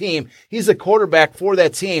semi-pro team. He's a quarterback for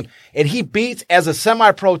that team. And he beats, as a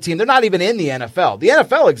semi-pro team, they're not even in the NFL. The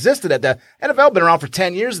NFL existed NFL been around for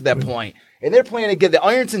 10 years at that point. And they're playing against the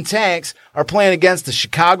Ironton Tanks are playing against the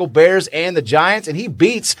Chicago Bears and the Giants, and he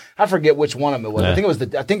beats, I forget which one of them it was. Yeah.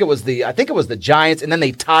 I think it was the Giants, and then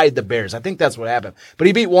they tied the Bears. I think that's what happened. But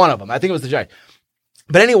he beat one of them. I think it was the Giants.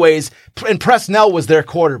 But anyways, and Presnell was their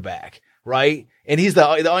quarterback, right? And he's the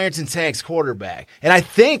Ironton Tanks quarterback. And I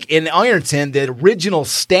think in Ironton, the original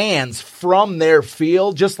stands from their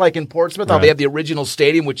field, just like in Portsmouth, how they have the original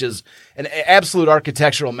stadium, which is an absolute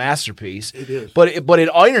architectural masterpiece. It is. But in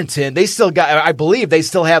Ironton, I believe they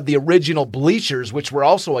still have the original bleachers, which were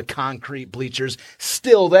also a concrete bleachers,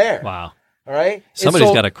 still there. Wow. All right?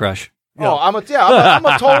 Somebody's got a crush. Oh, I'm a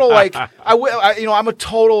total, like, I'm a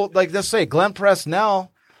total, like, let's say Glenn Presnell.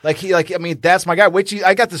 That's my guy. I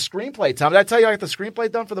got the screenplay, Tom. Did I tell you I got the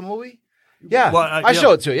screenplay done for the movie? Yeah. Well, I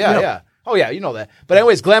showed it to you. Yeah. Oh, yeah, you know that. But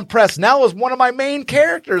anyways, Glenn Presnell was one of my main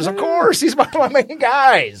characters, of course. He's one of my main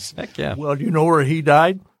guys. Heck yeah. Well, do you know where he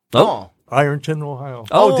died? Oh. Ironton, Ohio.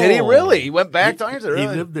 Oh, did he really? He went back to Ironton? Really? He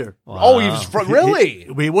lived there. Wow. Oh, he was from, really?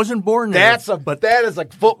 He wasn't born there. That is a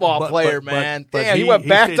football player, man. but Damn, he went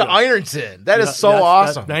back to Ironton. That is so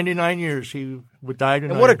awesome. 99 years. He died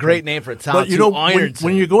in and what Ironton. a great name for a town, But you know, Ironton.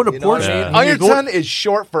 when you go to Portsmouth, Ironton is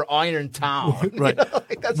short for Iron Town. right?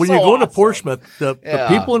 That's when so you go to awesome. Portsmouth, the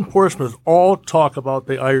people in Portsmouth all talk about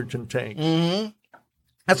the Ironton tank. Mm-hmm.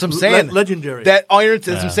 That's what I'm saying. Legendary. That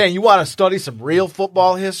Ironton, I'm saying, you want to study some real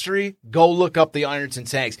football history, go look up the Ironton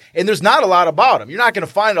tanks. And there's not a lot about them. You're not going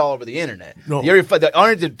to find it all over the internet. No. The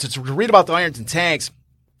Ironton, to read about the Ironton tanks,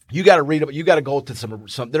 you got to read about. You got to go to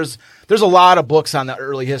some. There's a lot of books on the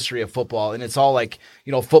early history of football, and it's all like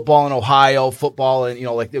football in Ohio, football, and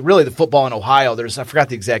really the football in Ohio. I forgot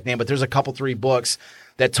the exact name, but there's a couple 3 books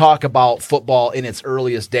that talk about football in its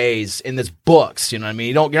earliest days in this books. You know what I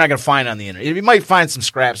mean? You're not going to find it on the internet. You might find some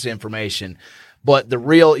scraps of information, but the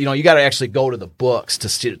real, you got to actually go to the books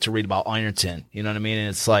to read about Ironton. You know what I mean? And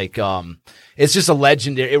it's like, it's just a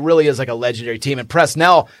legendary. It really is like a legendary team. And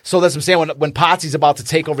Presnell. So that's what I'm saying. When Potsy's about to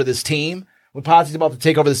take over this team, in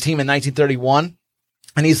 1931.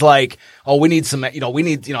 And he's like, oh, we need some,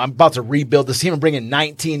 I'm about to rebuild this team and bring in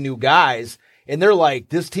 19 new guys. And they're like,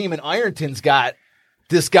 this team in Ironton's got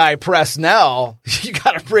this guy Presnell, you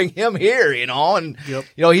got to bring him here, and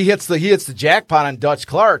he hits the jackpot on Dutch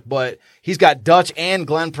Clark, but he's got Dutch and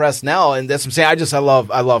Glenn Presnell, and that's what I'm saying.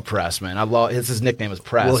 I love Press, man. His nickname is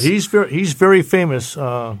Press. Well, he's very famous. In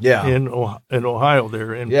Ohio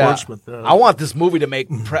there in Portsmouth. I want this movie to make.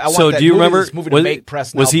 So do you remember? This movie to make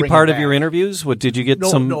Presnell? Was he part of your interviews? Did you get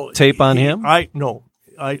some tape on him? I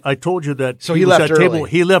told you that. So he left early.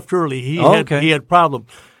 He left early. He had problems.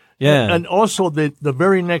 Yeah, and also the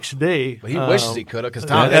very next day, he wishes he could have, because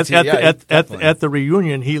Tom at the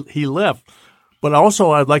reunion he left. But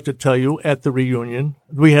also, I'd like to tell you, at the reunion,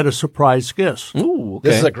 we had a surprise guest. Ooh, okay.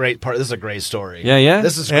 This is a great part. This is a great story. Yeah.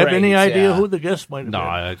 This is great. Have any idea who the guest might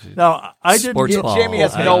have been? No, I didn't. Jamie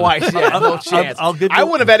has no idea. No chance. I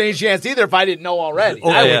wouldn't have had any chance either if I didn't know already.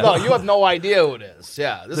 You have no idea who it is.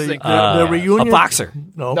 Yeah, this is the reunion. A boxer.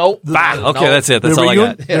 No. That's it. That's all I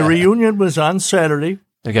got. The reunion was on Saturday.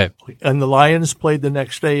 Okay. And the Lions played the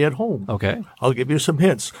next day at home. Okay. I'll give you some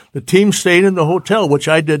hints. The team stayed in the hotel, which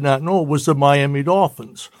I did not know was the Miami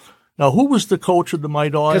Dolphins. Now, who was the coach of the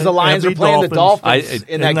Miami Dolphins? Because the Lions were playing the Dolphins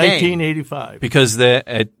in that game. 1985. Because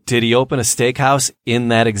did he open a steakhouse in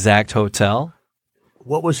that exact hotel?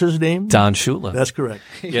 What was his name? Don Shula. That's correct.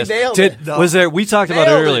 Yes. Nailed it. Was there? We talked about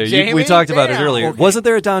it earlier. We talked about it earlier. Okay. Wasn't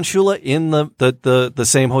there a Don Shula in the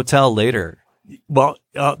same hotel later? Well,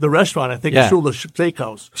 the restaurant, I think, Shula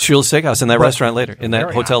Steakhouse. Shula Steakhouse in that restaurant later, in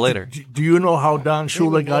that hotel later. Do you know how Don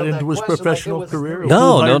Shula got into his professional career?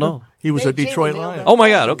 No. He was a Detroit Lion. Oh my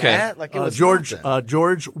God! Okay.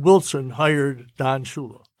 George Wilson hired Don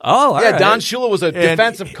Shula. Oh, all right. Don Shula was a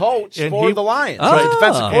defensive coach for the Lions,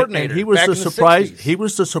 defensive coordinator. And he was the surprise. He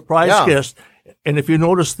was the surprise guest. And if you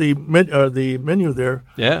notice the menu there,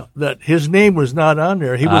 that his name was not on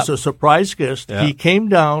there. He was a surprise guest. Yeah. He came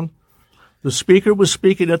down. The speaker was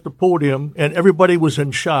speaking at the podium, and everybody was in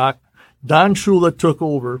shock. Don Shula took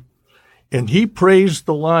over, and he praised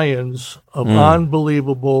the Lions of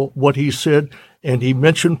unbelievable what he said. And he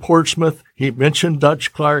mentioned Portsmouth. He mentioned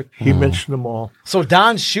Dutch Clark. He mentioned them all. So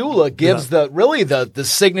Don Shula gives the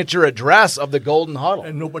signature address of the Golden Huddle,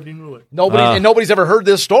 and nobody knew it. Nobody's ever heard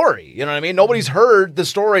this story. You know what I mean? Nobody's heard the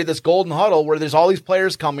story of this Golden Huddle where there's all these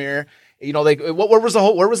players come here. Where was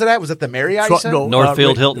it at? Was it the Marriott?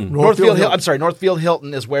 Northfield Hilton. Northfield Hilton. I'm sorry, Northfield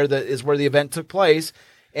Hilton is where the event took place.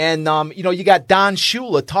 And you got Don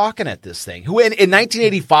Shula talking at this thing. Who in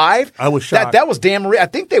 1985? I was shocked. That was Dan Marino. I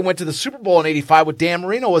think they went to the Super Bowl in '85 with Dan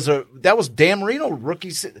Marino. That was Dan Marino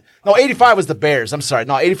rookie. No, '85 was the Bears. I'm sorry.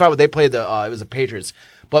 No, '85 they played it was the Patriots.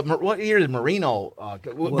 But what year did Marino?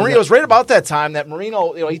 Marino was right about that time that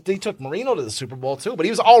Marino. He took Marino to the Super Bowl too. But he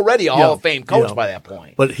was already a Hall of Fame coach by that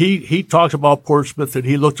point. But he talked about Portsmouth, and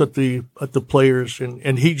he looked at the players,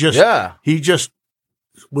 and he just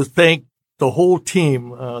was thanked the whole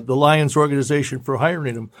team, the Lions organization, for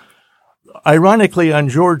hiring him. Ironically, on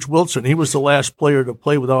George Wilson, he was the last player to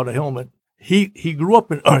play without a helmet. He grew up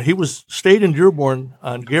stayed in Dearborn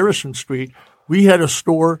on Garrison Street. We had a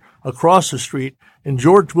store across the street, and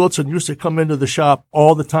George Wilson used to come into the shop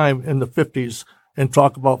all the time in the 50s and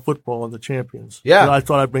talk about football and the champions. Yeah, and I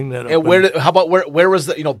thought I'd bring that up. And how about where was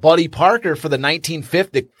the Buddy Parker for the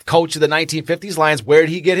coach of the 1950s Lions? Where did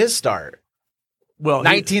he get his start? Well,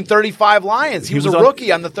 1935 Lions. He was a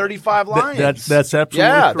rookie on the 35 Lions. That's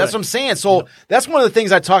absolutely correct. That's what I'm saying. So that's one of the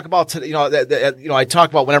things I talk about today. I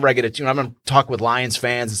talk about whenever I get I'm going to talk with Lions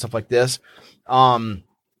fans and stuff like this.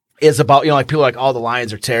 is about, like people are like, oh, the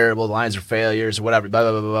Lions are terrible, the Lions are failures, or whatever, blah,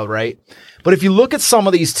 blah, blah, blah, right? But if you look at some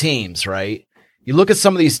of these teams, right? You look at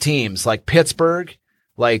some of these teams like Pittsburgh,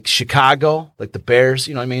 like Chicago, like the Bears,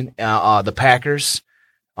 you know what I mean? The Packers,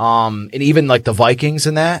 and even like the Vikings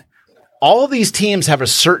and that. All of these teams have a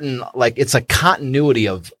certain, like, it's a continuity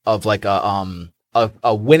of like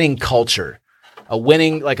a winning culture, a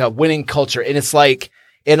winning culture. And it's like,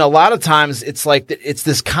 and a lot of times it's like, it's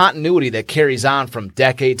this continuity that carries on from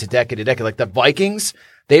decade to decade to decade. Like the Vikings,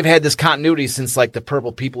 they've had this continuity since like the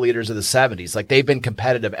Purple People Eaters of the 70s. Like they've been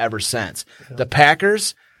competitive ever since. Yeah. The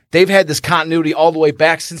Packers, they've had this continuity all the way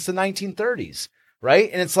back since the 1930s,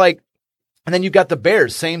 right? And it's like, and then you've got the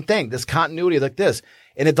Bears, same thing, this continuity like this.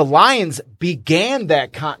 And the Lions began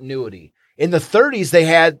that continuity. In the 30s, they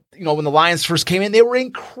had, when the Lions first came in, they were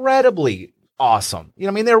incredibly awesome. You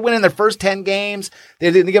know what I mean? They were winning their first 10 games.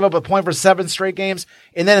 They didn't give up a point for 7 straight games.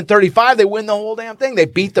 And then in 35, they win the whole damn thing. They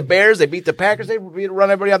beat the Bears. They beat the Packers. They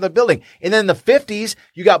run everybody out of the building. And then in the 50s,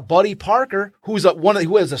 you got Buddy Parker, who is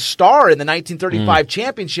a star in the 1935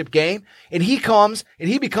 championship game. And he comes and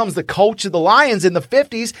he becomes the coach of the Lions in the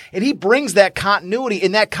 50s. And he brings that continuity.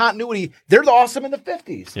 In that continuity, they're awesome in the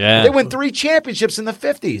 50s. Yeah. They win 3 championships in the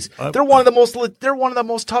 50s. They're one of the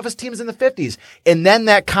most toughest teams in the 50s. And then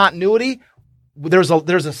that continuity, there's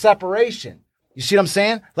a separation. You see what I'm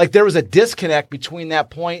saying? Like there was a disconnect between that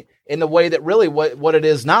point and the way that really what it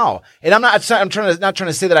is now. And I'm not trying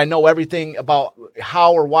to say that I know everything about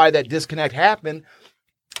how or why that disconnect happened.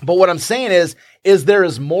 But what I'm saying is there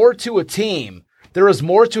is more to a team. There is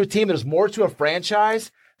more to a team. There's more to a franchise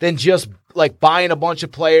than just like buying a bunch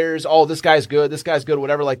of players. Oh, this guy's good,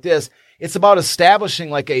 whatever like this. It's about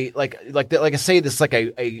establishing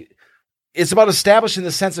it's about establishing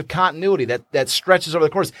the sense of continuity that stretches over the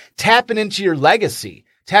course, tapping into your legacy.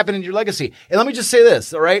 And let me just say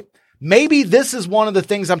this, all right? Maybe this is one of the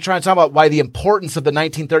things I'm trying to talk about, why the importance of the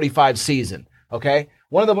 1935 season, okay?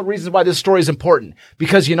 One of the reasons why this story is important.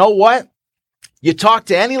 Because you know what? You talk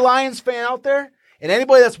to any Lions fan out there, and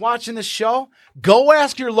anybody that's watching this show, go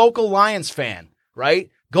ask your local Lions fan, right?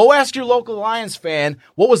 Go ask your local Lions fan,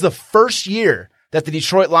 what was the first year that the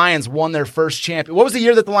Detroit Lions won their first champion? What was the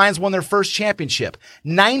year that the Lions won their first championship?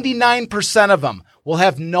 99% of them will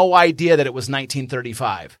have no idea that it was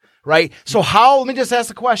 1935, right? So let me just ask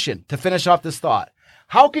the question to finish off this thought.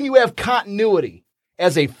 How can you have continuity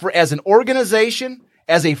as an organization,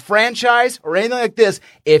 as a franchise, or anything like this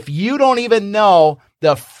if you don't even know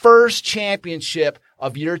the first championship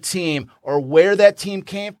of your team or where that team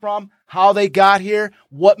came from, how they got here,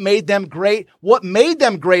 what made them great in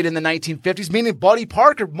the 1950s, meaning Buddy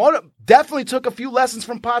Parker definitely took a few lessons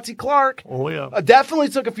from Potsy Clark. Oh, yeah. Definitely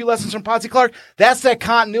took a few lessons from Potsy Clark. That's that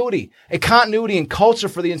continuity, a continuity and culture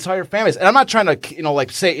for the entire families. And I'm not trying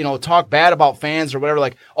to, talk bad about fans or whatever,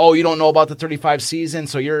 like, oh, you don't know about the 35 season,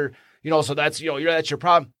 so so that's your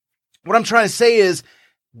problem. What I'm trying to say is,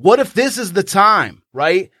 what if this is the time,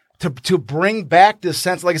 right? To bring back this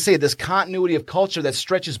sense, like I say, this continuity of culture that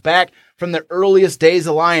stretches back from the earliest days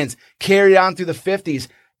of Lions, carried on through the 50s.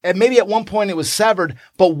 And maybe at one point it was severed,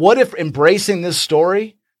 but what if embracing this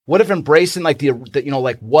story, what if embracing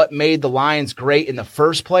what made the Lions great in the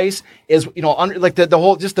first place is, the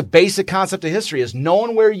whole, just the basic concept of history is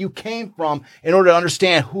knowing where you came from in order to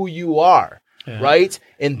understand who you are, right?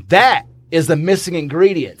 And that is the missing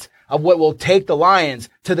ingredient of what will take the Lions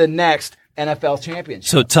to the next NFL championship.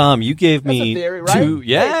 So, Tom, you gave me theory, right? two.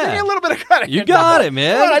 Yeah. Hey, give me a little bit of credit. You got it,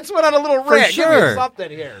 man. I just went on a little rant. Sure. Give me something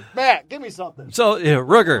here. Matt, give me something. So,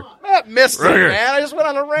 Ruger. Matt missed it, man. I just went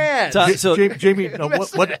on a rant. Jamie,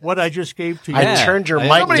 what I just gave to you. I turned your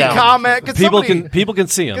mic down. Comment. People can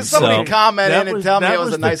see him. Can somebody comment in and tell me it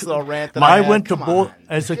was a nice little rant that I had? I went to both,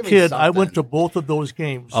 as a kid, I went to both of those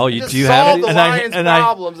games. Oh, do you have it? And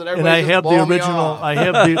I have the original.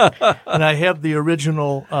 I have the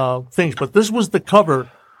original things. But this was the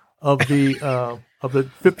cover of the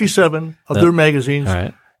 57 of their magazines,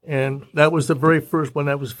 right. And that was the very first one.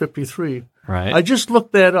 That was 53. Right. I just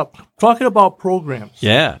looked that up. Talking about programs.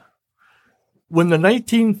 Yeah. When the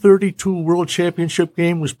 1932 World Championship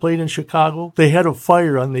game was played in Chicago, they had a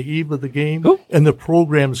fire on the eve of the game, and the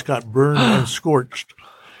programs got burned and scorched.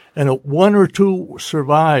 And one or two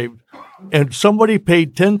survived, and somebody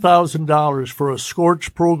paid $10,000 for a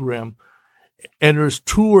scorched program, and there's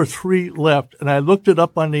 2 or 3 left. And I looked it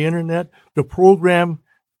up on the internet. The program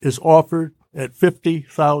is offered at $50,000.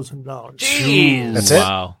 Jeez. That's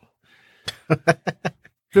wow.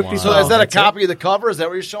 So is that a copy of the cover? Is that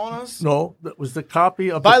what you're showing us? No, that was the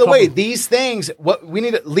copy of By the the way, cover. these things, what we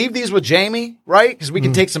need to leave these with Jamie, right? Because we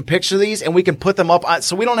can take some pictures of these and we can put them up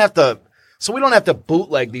so we don't have to So we don't have to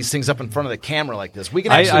bootleg these things up in front of the camera like this. We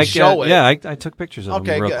can actually show it. Yeah, I took pictures of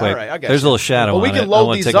them real quick. All right, I got There's you. a little shadow. But we on can it.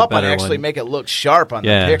 load these up and actually one. make it look sharp on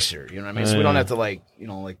the picture. You know what I mean? So we don't have to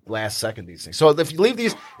last second these things. So if you leave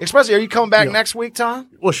these, especially, are you coming back next week, Tom?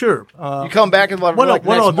 Well, sure. You come back and next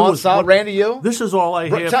month out. Randy, you? This is all I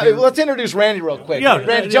have. Let's introduce Randy real quick. Yeah,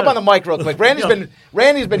 Randy, jump on the mic real quick.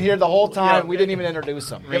 Randy's been here the whole time. We didn't even introduce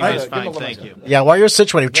him. Randy's fine, thank you. Yeah, while you're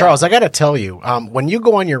situated, Charles, I got to tell you, when you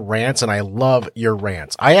go on your rants, and I love your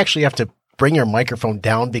rants, I actually have to bring your microphone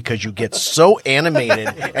down because you get so animated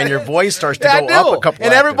and your voice starts to go up a couple.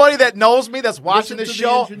 And everybody that knows me that's watching the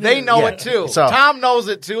show, they know it too. So, Tom knows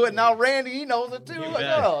it too, and now Randy, he knows it too.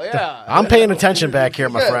 I'm paying attention back here,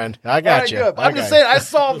 my friend. I got you. Good. I'm just saying, I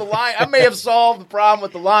solved the line. I may have solved the problem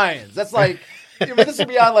with the Lions. That's like, this would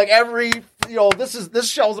be on like every. This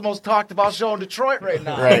show's the most talked about show in Detroit right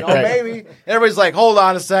now. Right. Maybe everybody's like, hold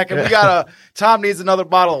on a second, Tom needs another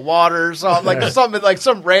bottle of water or something. Like something like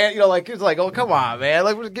some rant. It's like, oh come on, man,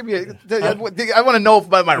 like give me. I want to know if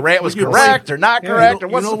my rant was correct or not correct or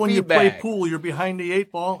what's the when feedback. You play pool, you're behind the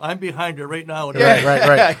 8 ball. I'm behind it right now.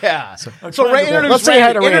 Right. Yeah. So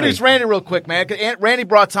introduce Randy real quick, man. Randy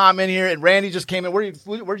brought Tom in here, and Randy just came in. Where did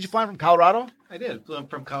you fly from? Colorado? I did. I'm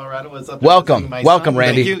from Colorado. Was up welcome,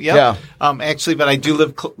 Randy. Thank you. Yep. Yeah. Actually, but I do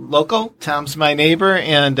live local. Tom's my neighbor,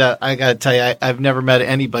 and I got to tell you, I've never met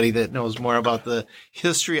anybody that knows more about the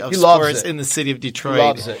history of sports in the city of Detroit. He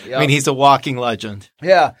loves it. Yep. I mean, he's a walking legend.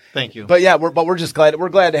 Yeah. Thank you. But yeah, we're just glad. We're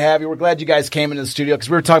glad to have you. We're glad you guys came into the studio because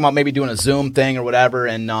we were talking about maybe doing a Zoom thing or whatever.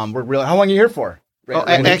 And we're really. How long are you here for?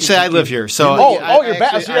 Actually, I live here. So you're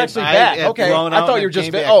back. So you're actually back. Okay, I thought you were just.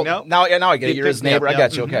 Now I get it. You're his neighbor. I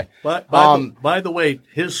got you. Okay. By the way,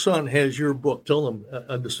 his son has your book. Tell him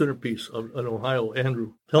on the centerpiece of Ohio,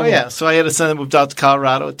 Andrew. Tell him. Yeah. So I had a son that moved out to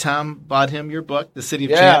Colorado. Tom bought him your book, The City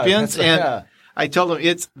of Champions, and I told him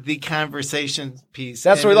it's the conversation piece.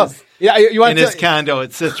 That's what we love. Yeah, you want in his condo.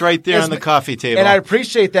 It sits right there on the coffee table. And I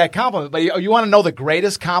appreciate that compliment. But you want to know the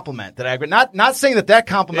greatest compliment that I agree. Not saying that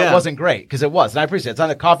compliment wasn't great, because it was. And I appreciate it. It's on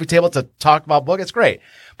the coffee table to talk about book. It's great.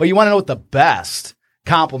 But you want to know what the best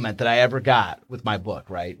compliment that I ever got with my book,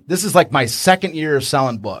 right? This is like my second year of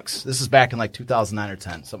selling books. This is back in like 2009 or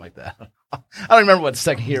 10, something like that. I don't remember what the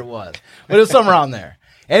second year was, but it was somewhere around there.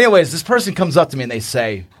 Anyways, this person comes up to me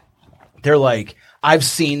and they're like, I've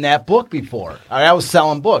seen that book before. I was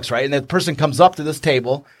selling books, right? And the person comes up to this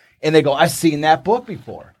table and they go, I've seen that book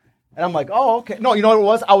before. And I'm like, oh, okay. No, you know what it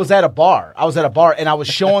was? I was at a bar and I was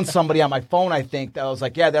showing somebody on my phone, I think, that I was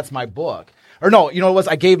like, yeah, that's my book. Or no, you know what it was?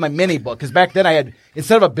 I gave my mini book. Because back then I had,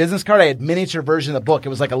 instead of a business card, I had miniature version of the book. It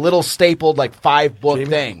was like a little stapled, like 5-book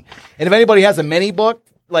thing. And if anybody has a mini book,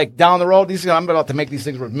 like down the road, I'm about to make these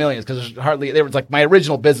things worth millions because they were like my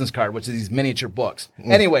original business card, which is these miniature books.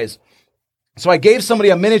 Anyways. So I gave somebody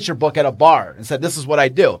a miniature book at a bar and said, this is what I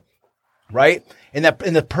do, right? And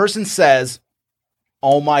the person says,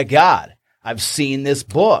 oh my God, I've seen this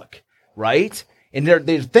book, right? And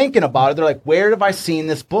they're thinking about it. They're like, where have I seen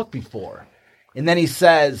this book before? And then he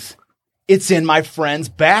says, it's in my friend's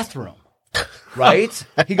bathroom, right?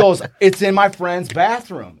 He goes, it's in my friend's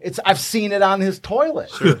bathroom. I've seen it on his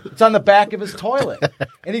toilet. Sure. It's on the back of his toilet.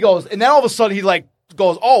 And he goes, and then all of a sudden he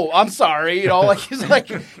goes, oh, I'm sorry, he's like,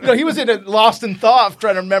 he was lost in thought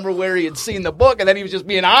trying to remember where he had seen the book, and then he was just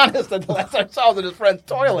being honest. And the last time I saw was in his friend's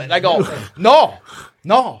toilet. And I go,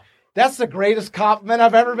 no, that's the greatest compliment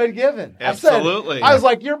I've ever been given. Absolutely. I was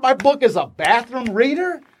like, my book is a bathroom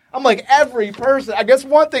reader? I'm like, every person. I guess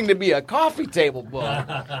one thing to be a coffee table book,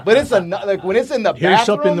 but it's like when it's in the Here's bathroom.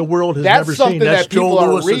 Something the world has that's never something seen. That's that people Joe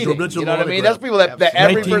are Lewis's reading. original You know what I mean? autograph. That's people that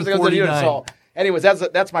every person goes to do it. So, anyways, that's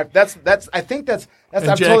I've told you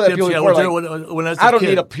that before. I don't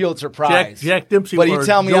need a Pulitzer Prize. Jack Dempsey. But you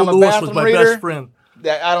tell me Joe I'm a Lewis bathroom was my reader. best friend.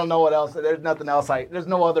 I don't know what else. There's nothing else. There's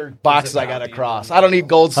no other boxes I got to cross. I don't need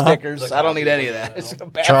gold stickers. I don't need any of that. It's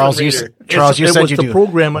a Charles, you said you do. It was the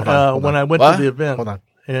program when I went to the event. Hold on.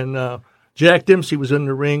 And Jack Dempsey was in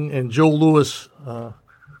the ring, and Joe Lewis.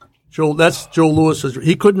 That's Joe Lewis.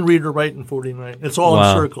 He couldn't read or write in 49. It's all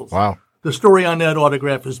in circles. Wow. The story on that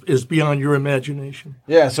autograph is beyond your imagination.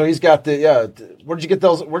 Yeah, so he's got where'd you get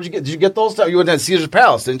those? Did you get those? You went to Caesar's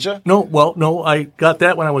Palace, didn't you? No, I got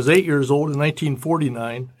that when I was 8 years old in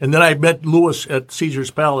 1949. And then I met Lewis at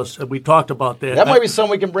Caesar's Palace, and we talked about that. That might be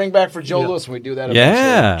something we can bring back for Joe Lewis when we do that eventually.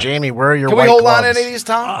 Yeah. Jamie, where are your Can white we hold gloves? on to any of these,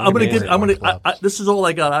 Tom? This is all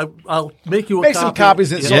I got. I'll make you a Make copy. some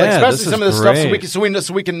copies, especially some of the stuff,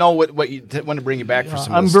 so we can know what you when to bring you back for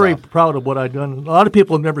some. I'm of this very stuff. proud of what I've done. A lot of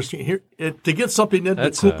people have never seen here to get something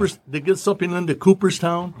into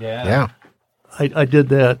Cooperstown. Yeah. I did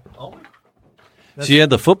that. So you had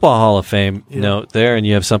the Football Hall of Fame note there, and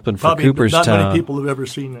you have something for Probably Cooperstown. Not many people have ever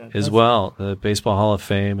seen that. As well, the Baseball Hall of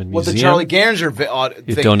Fame and museum. The Charlie Gehringer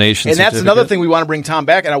thing. Donation and that's certificate. another thing we want to bring Tom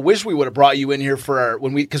back. And I wish we would have brought you in here for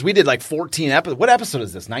because we did like 14 episodes. What episode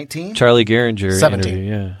is this? 19? Charlie Gehringer 17.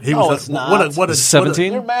 interview. Yeah, He was it's not. What a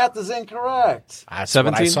 17. Your math is incorrect. That's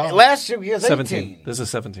 17? what I saw. Last year he has 17. 18. This is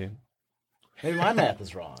 17. Maybe my math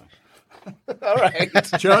is wrong. All right.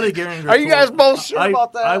 Charlie Gehringer. Are you guys both sure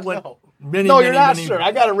about that? I went many. No, many, you're not many, sure.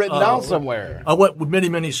 I got it written down somewhere. I went with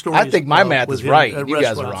many stories. I think my math with is him right. at You guys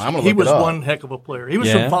are restaurants. wrong. I'm gonna He look was it up. one heck of a player. He was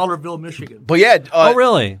Yeah. from Fowlerville, Michigan. But yeah. Oh,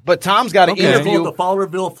 really? But Tom's got an He was called interview. the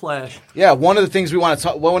Fowlerville Flash. Yeah, one of the things we want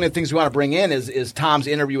to bring in is Tom's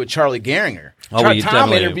interview with Charlie Gehringer. Oh, we Tom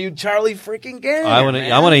definitely- interviewed Charlie freaking Gehringer.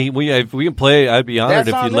 I want to. If we can play, I'd be honored That's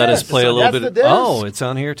if you on let this. us play a little That's bit. the disc. Oh, it's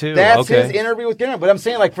on here too. That's okay. his interview with Gehringer. But I'm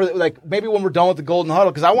saying maybe when we're done with the Golden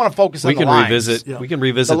Huddle, because I want to focus on we the can Lions. revisit. Yeah. We can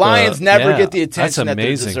revisit. The Lions never get the That's attention that they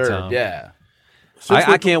amazing, deserve. Tom. Yeah.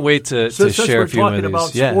 I can't wait to Since share we're a few talking of about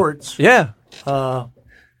these. Yeah. sports, Yeah.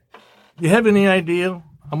 you have any idea?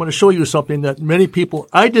 I'm going to show you something that many people.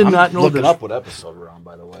 I did not know Looking this. up what episode we're on,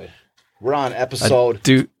 by the way. We're on episode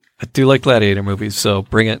I do like gladiator movies, so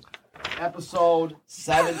bring it. episode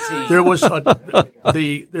 17. There was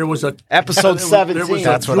a Episode 17. There was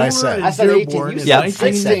That's a what I jeweler said. in I said 18. Dearborn You in said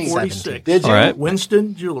 1946. Did you? All right.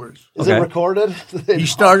 Winston Jewelers. Is Okay. it recorded? He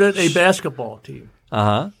started a basketball team. Uh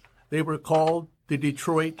huh. They were called the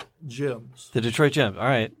Detroit Gems. The Detroit Gems. All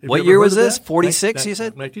right. Have What you year ever was heard of this? that? 46, you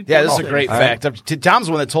said? 1946. Yeah, this is a great All fact. Tom's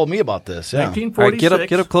the one that told me about this. Yeah. 1946. All right,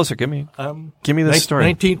 get up closer. Give me this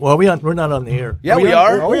story. Well, we're not on the air. Yeah, we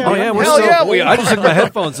are. Oh yeah, we're Hell still. yeah, we are. I just took my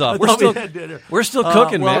headphones off. We're thought we still. had dinner. We're still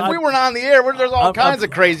cooking, well, man. If we weren't on the air, there's all kinds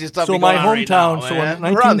of crazy stuff. So going my on right hometown. now, So man.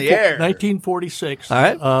 in We're on the air. 1946. All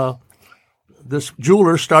right. This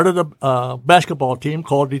jeweler started a basketball team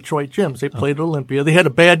called Detroit Gems. They played at Olympia. They had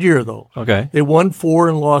a bad year though. Okay. They won 4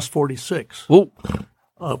 and lost 46. Whoa.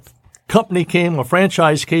 A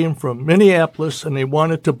franchise came from Minneapolis, and they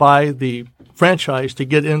wanted to buy the franchise to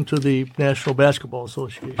get into the National Basketball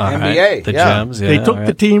Association. All right. NBA, The yeah. Gems. Yeah, They took all the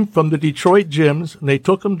right. team from the Detroit Gems, and they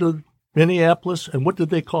took them to Minneapolis. And what did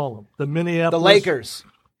they call them? The Minneapolis. The Lakers.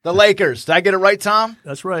 The Lakers. Did I get it right, Tom?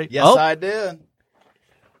 That's right. Yes, Oh. I did.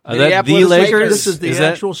 Are that the Minneapolis Lakers? Lakers. This is the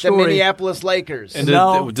that- actual The story. Minneapolis Lakers. And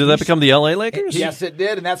Now- did that become the LA Lakers? Yes, it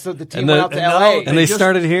did, and that's what the team And went the- out to and now- L.A. And they just-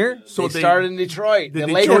 started here. So they started in Detroit. The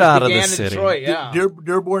Detroit- Lakers Get out of began the in city. Detroit. Yeah.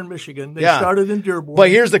 Dearborn, Michigan. They Yeah. started in Dearborn. But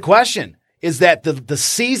here's the question: is that the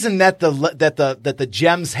season that the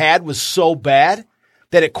Gems had was so bad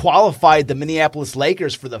that it qualified the Minneapolis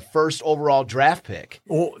Lakers for the first overall draft pick.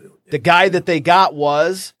 Oh, The guy that they got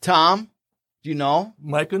was Tom. Do you know?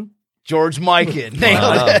 Mikan? George Mikan.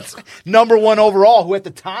 Nailed it. Number 1 overall, who at the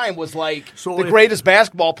time was like So the if- greatest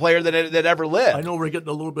basketball player that ever lived. I know we're getting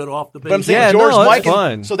a little bit off the base. But I'm saying Yeah, George no, that's Mikan.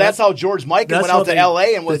 fine. So that's how George Mikan That's went how out to they-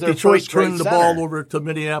 L.A. and was that their Detroit first great turned the center. ball over to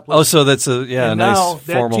Minneapolis. Oh, so that's a and nice now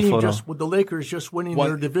that formal team photo. just with the Lakers just winning Won-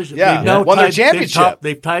 their division. yeah, They've now won their tied- championship.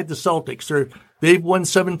 They've tied the Celtics. They've won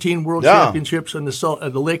 17 World Yeah. Championships, and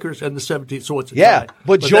the Lakers and the 17. So it's a Yeah, tie.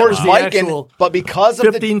 but that George was the Mikan, actual but because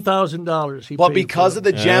of the $15,000 he But paid because for of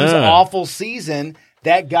the Gems' Yeah. awful season,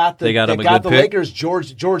 that got the They got him a got good the pick. Lakers.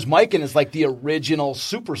 George Mikan is like the original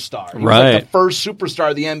superstar. He was Right. like the first superstar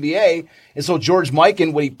of the NBA. And so George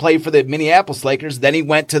Mikan, when he played for the Minneapolis Lakers, then he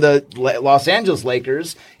went to the Los Angeles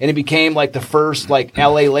Lakers, and he became like the first like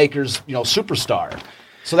LA Lakers, superstar.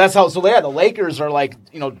 So that's how. So the Lakers are like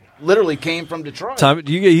literally came from Detroit. Tom,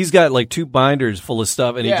 he's got like 2 binders full of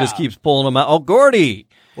stuff, and he Yeah. just keeps pulling them out. Oh, Gordy.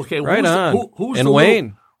 Okay, Right on. Who's And the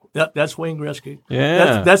Wayne. That's Wayne Gretzky.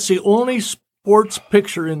 Yeah. That's the only sports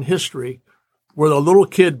picture in history where the little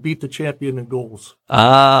kid beat the champion in goals.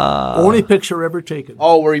 Only picture ever taken.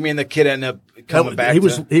 Oh, where you mean the kid ended up coming back?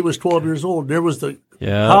 He was 12 years old. There was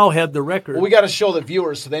Yeah. Howe had the record. Well, we got to show the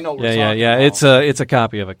viewers so they know what we're talking Yeah. about. It's a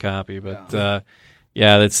copy of a copy, but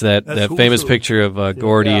that's that That's famous who's who. picture of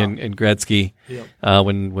Gordy Yeah. and Gretzky Yeah.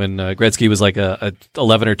 when Gretzky was like a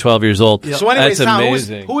 11 or 12 years old. Yeah. So anyways, That's Tom,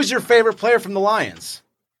 amazing. who is your favorite player from the Lions?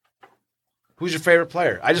 Who's your favorite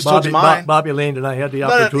player? I just told you mine. Bobby Lane, and I had the No,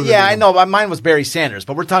 no, opportunity. yeah, I know. Mine was Barry Sanders,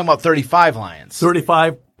 but we're talking about 35 Lions.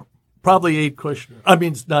 35, probably Abe Kushner. I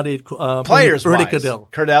mean, it's not Abe. Players Ernie wise. Cadell.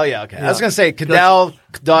 Cadell, yeah, okay. I was Yeah. going to say Cadell,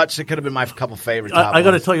 Dutch. It could have been my couple favorite. top I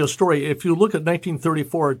got to ones. tell you a story. If you look at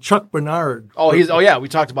 1934, Chuck Bernard. Oh, yeah, we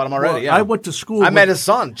talked about him already. Well, yeah, I went to school. I met his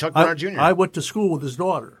son, Chuck Bernard Jr. I went to school with his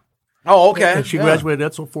daughter. Oh, okay. And she yeah.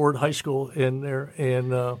 graduated Edsel Ford High School in there.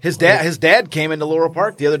 And His dad came into Laurel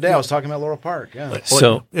Park the other day. I was talking about Laurel Park. Yeah.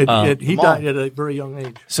 So he come died on. at a very young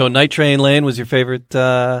age. So Night Train Lane was your favorite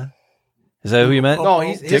Is that who you meant? No,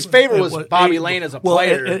 his favorite was Bobby Lane as a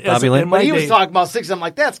player. Bobby Lane. But he was talking about 6. I'm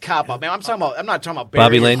like, that's cop out, man. I'm not talking about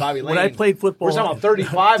Barry Bobby Lane. When I played football, we're talking about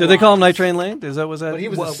 35. Did they call him Night Train Lane? Was that? But he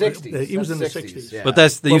was in the 60s. He was in the 60s. Yeah.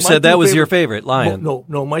 But you said that was your favorite Lion.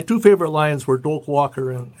 No. My two favorite Lions were Doak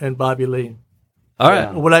Walker and Bobby Lane. All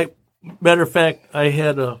right. Matter of fact, I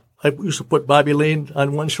used to put Bobby Lane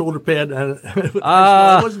on one shoulder pad.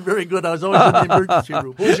 I wasn't very good. I was always in the emergency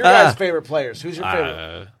room. Who's your guys' favorite players? Who's your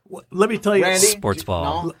favorite? Let me tell you, Randy? Sports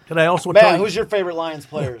ball. No? Can I also tell you? Who's your favorite Lions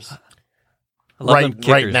players? Right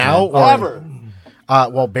now? Man. Or, Ever.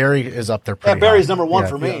 Well, Barry is up there pretty Barry's high. number one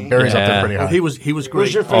for me. Barry's up there pretty high. He was great.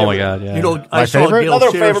 Who's your favorite? Oh my God! Yeah. You know, I My saw favorite? Gale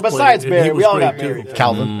Another Sayers favorite besides play, and he Barry. was We all great, got too. Barry.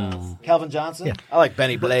 Calvin. Calvin Johnson? I like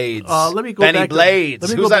Benny Blades. Let me go Benny back to- Blades.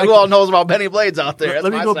 let me go back Who to- all knows about Benny Blades out there? That's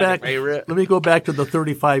Let me my go second back. favorite. Let me go back to the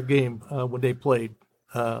 35 game when they played.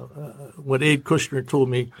 When Abe Kushner told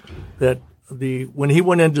me that when he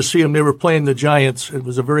went in to see them, they were playing the Giants. It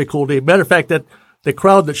was a very cold day. Matter of fact, that the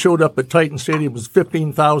crowd that showed up at Titan Stadium was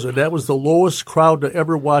 15,000. That was the lowest crowd to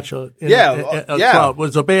ever watch a crowd. It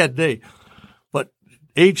was a bad day. But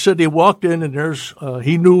Abe said they walked in and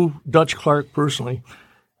he knew Dutch Clark personally,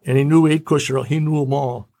 and he knew Abe Kushner. He knew them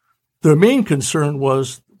all. Their main concern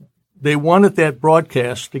was they wanted that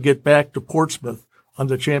broadcast to get back to Portsmouth on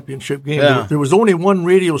the championship game. Yeah. There was only one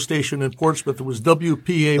radio station in Portsmouth. It was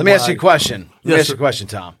WPAY. Let me ask you a question. Let me Yes, ask you a question,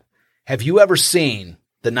 Tom. Have you ever seen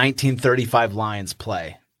the 1935 Lions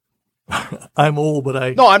play? I'm old, but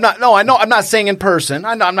I. No, I'm not. No, I know. I'm not saying in person.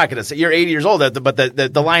 I'm not going to say you're 80 years old, but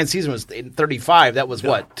the Lions season was in 35. That was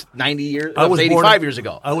what 90 years. That was 85 years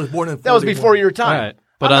ago. I was born in. That was before your time. All right.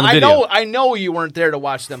 But on the video. I know you weren't there to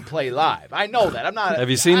watch them play live. I know that. I'm not.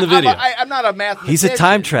 Have you seen the video? I'm not a mathematician. He's a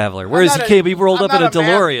time traveler. Whereas he rolled up in a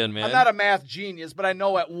DeLorean, man. I'm not a math genius, but I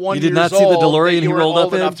know at 1 You did years not see the old DeLorean that he you were rolled up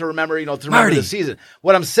old in? enough to remember, remember Marty. the season.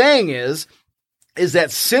 What I'm saying is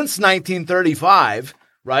that since 1935,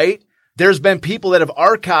 right, there's been people that have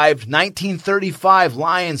archived 1935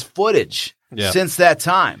 Lions footage since that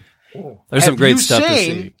time. There's some great stuff to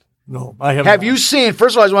see. No, I haven't. Have you seen,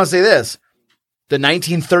 first of all, I just want to say this, the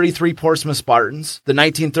 1933 Portsmouth Spartans, the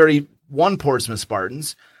 1931 Portsmouth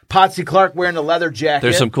Spartans, Potsy Clark wearing the leather jacket.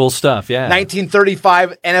 There's some cool stuff, yeah.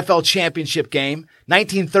 1935 NFL championship game,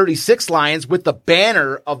 1936 Lions with the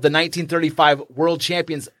banner of the 1935 world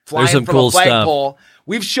champions flying There's some from cool a flagpole.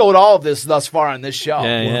 We've showed all of this thus far on this show.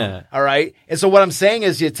 Yeah. All right. And so what I'm saying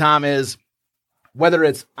is, Tom, is whether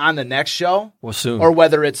it's on the next show soon. or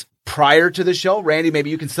whether it's prior to the show, Randy, maybe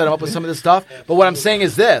you can set him up with some of this stuff. But what I'm saying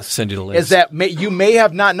is this. Send you the list. Is that you may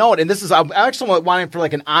have not known, and this is, I'm actually wanting for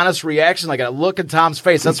like an honest reaction, like a look in Tom's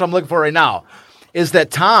face. That's what I'm looking for right now. Is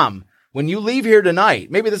that, Tom, when you leave here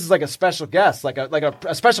tonight, maybe this is like a special guest, like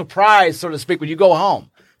a special prize, so to speak, when you go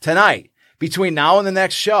home tonight, between now and the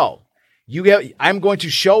next show, I'm going to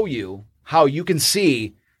show you how you can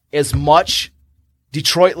see as much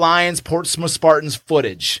Detroit Lions, Portsmouth Spartans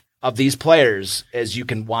footage of these players as you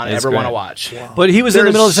can ever want to watch. Wow. But he was in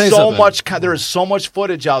the middle of saying something. There is so much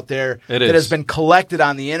footage out there that has been collected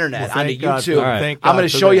on the internet, on YouTube. Right. I'm going to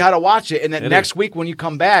show you how to watch it. And then next week when you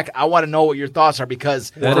come back, I want to know what your thoughts are,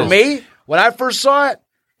 because for me, when I first saw it,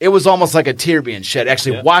 it was almost like a tear being shed,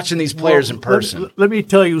 actually watching these players in person. Let me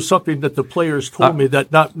tell you something that the players told me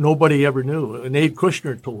that nobody ever knew, and Abe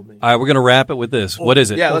Kushner told me. All right, we're going to wrap it with this. What is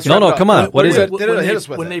it? Yeah, let's come on. What is it?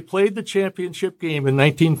 When they played the championship game in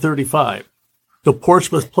 1935, the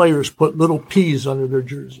Portsmouth players put little P's under their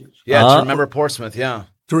jerseys. Yeah, to remember Portsmouth, to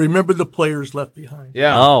remember the players left behind.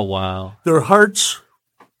 Yeah. Oh, wow. Their hearts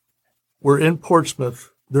were in Portsmouth.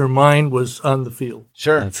 Their mind was on the field.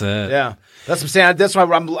 Sure. That's it. Yeah. That's what I'm saying. That's why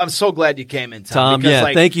I'm so glad you came in, Tom.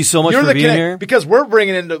 Because, thank you so much for being here. Because we're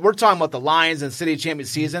talking about the Lions and City Champions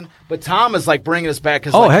season, but Tom is like bringing us back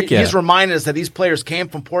because he's reminding us that these players came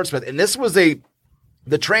from Portsmouth, and this was the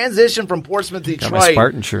transition from Portsmouth to Detroit. Got my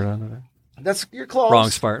Spartan shirt on. You're close. Wrong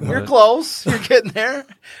Spartan. You're close. You're getting there.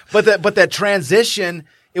 But that transition,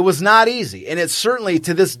 it was not easy. And it certainly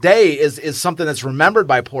to this day is something that's remembered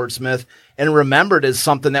by Portsmouth and remembered as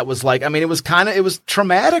something that was like, I mean, it was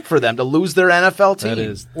traumatic for them to lose their NFL team. That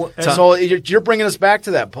is. So you're bringing us back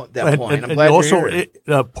to that point. I'm glad you're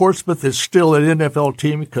here. Portsmouth is still an NFL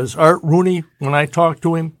team because Art Rooney, when I talked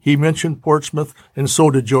to him, he mentioned Portsmouth, and so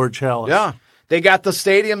did George Halas. Yeah. They got the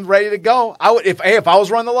stadium ready to go. If I was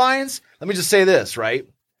running the Lions, let me just say this, right?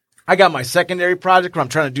 I got my secondary project where I'm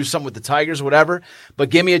trying to do something with the Tigers or whatever, but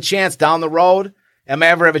give me a chance down the road. Am I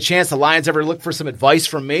ever have a chance? The Lions ever look for some advice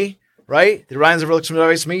from me, right? The Lions ever look for some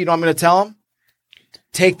advice from me? You know what I'm going to tell them?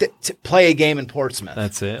 Play a game in Portsmouth.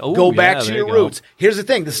 That's it. Go back to your roots. Here's the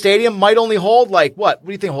thing. The stadium might only hold what? What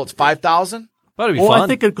do you think it holds? 5,000? That'd be fun. I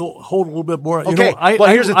think it could hold a little bit more. Okay, but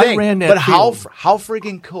here's the thing. But how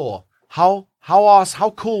freaking cool? How awesome? How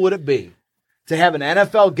cool would it be to have an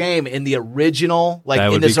NFL game in the original,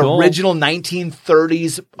 original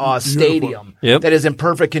 1930s stadium that is in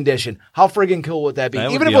perfect condition? How freaking cool would that be?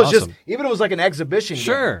 Even if it was like an exhibition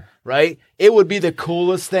game, right? It would be the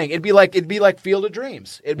coolest thing. It'd be like Field of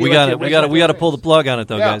Dreams. We got to pull the plug on it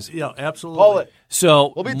though, guys. Yeah, absolutely. Pull it.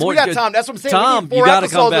 So we got Tom. That's what I'm saying. Tom, you got to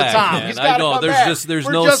come back. Tom. He's got to come back. There's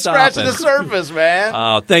We're no just stopping. Scratching the surface, man.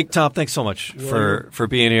 Tom, thanks so much for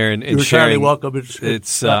being here and You're sharing. You're welcome.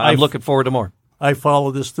 I'm looking forward to more. I follow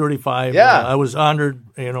this 35. Yeah. I was honored,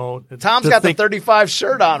 Tom's got the 35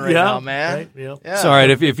 shirt on right now, man. Right, yeah. It's all right.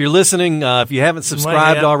 If you're listening, if you haven't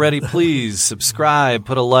subscribed already, please subscribe,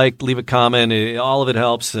 put a like, leave a comment. All of it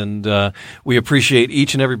helps, and we appreciate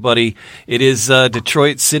each and everybody. It is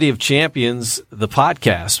Detroit City of Champions, the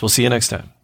podcast. We'll see you next time.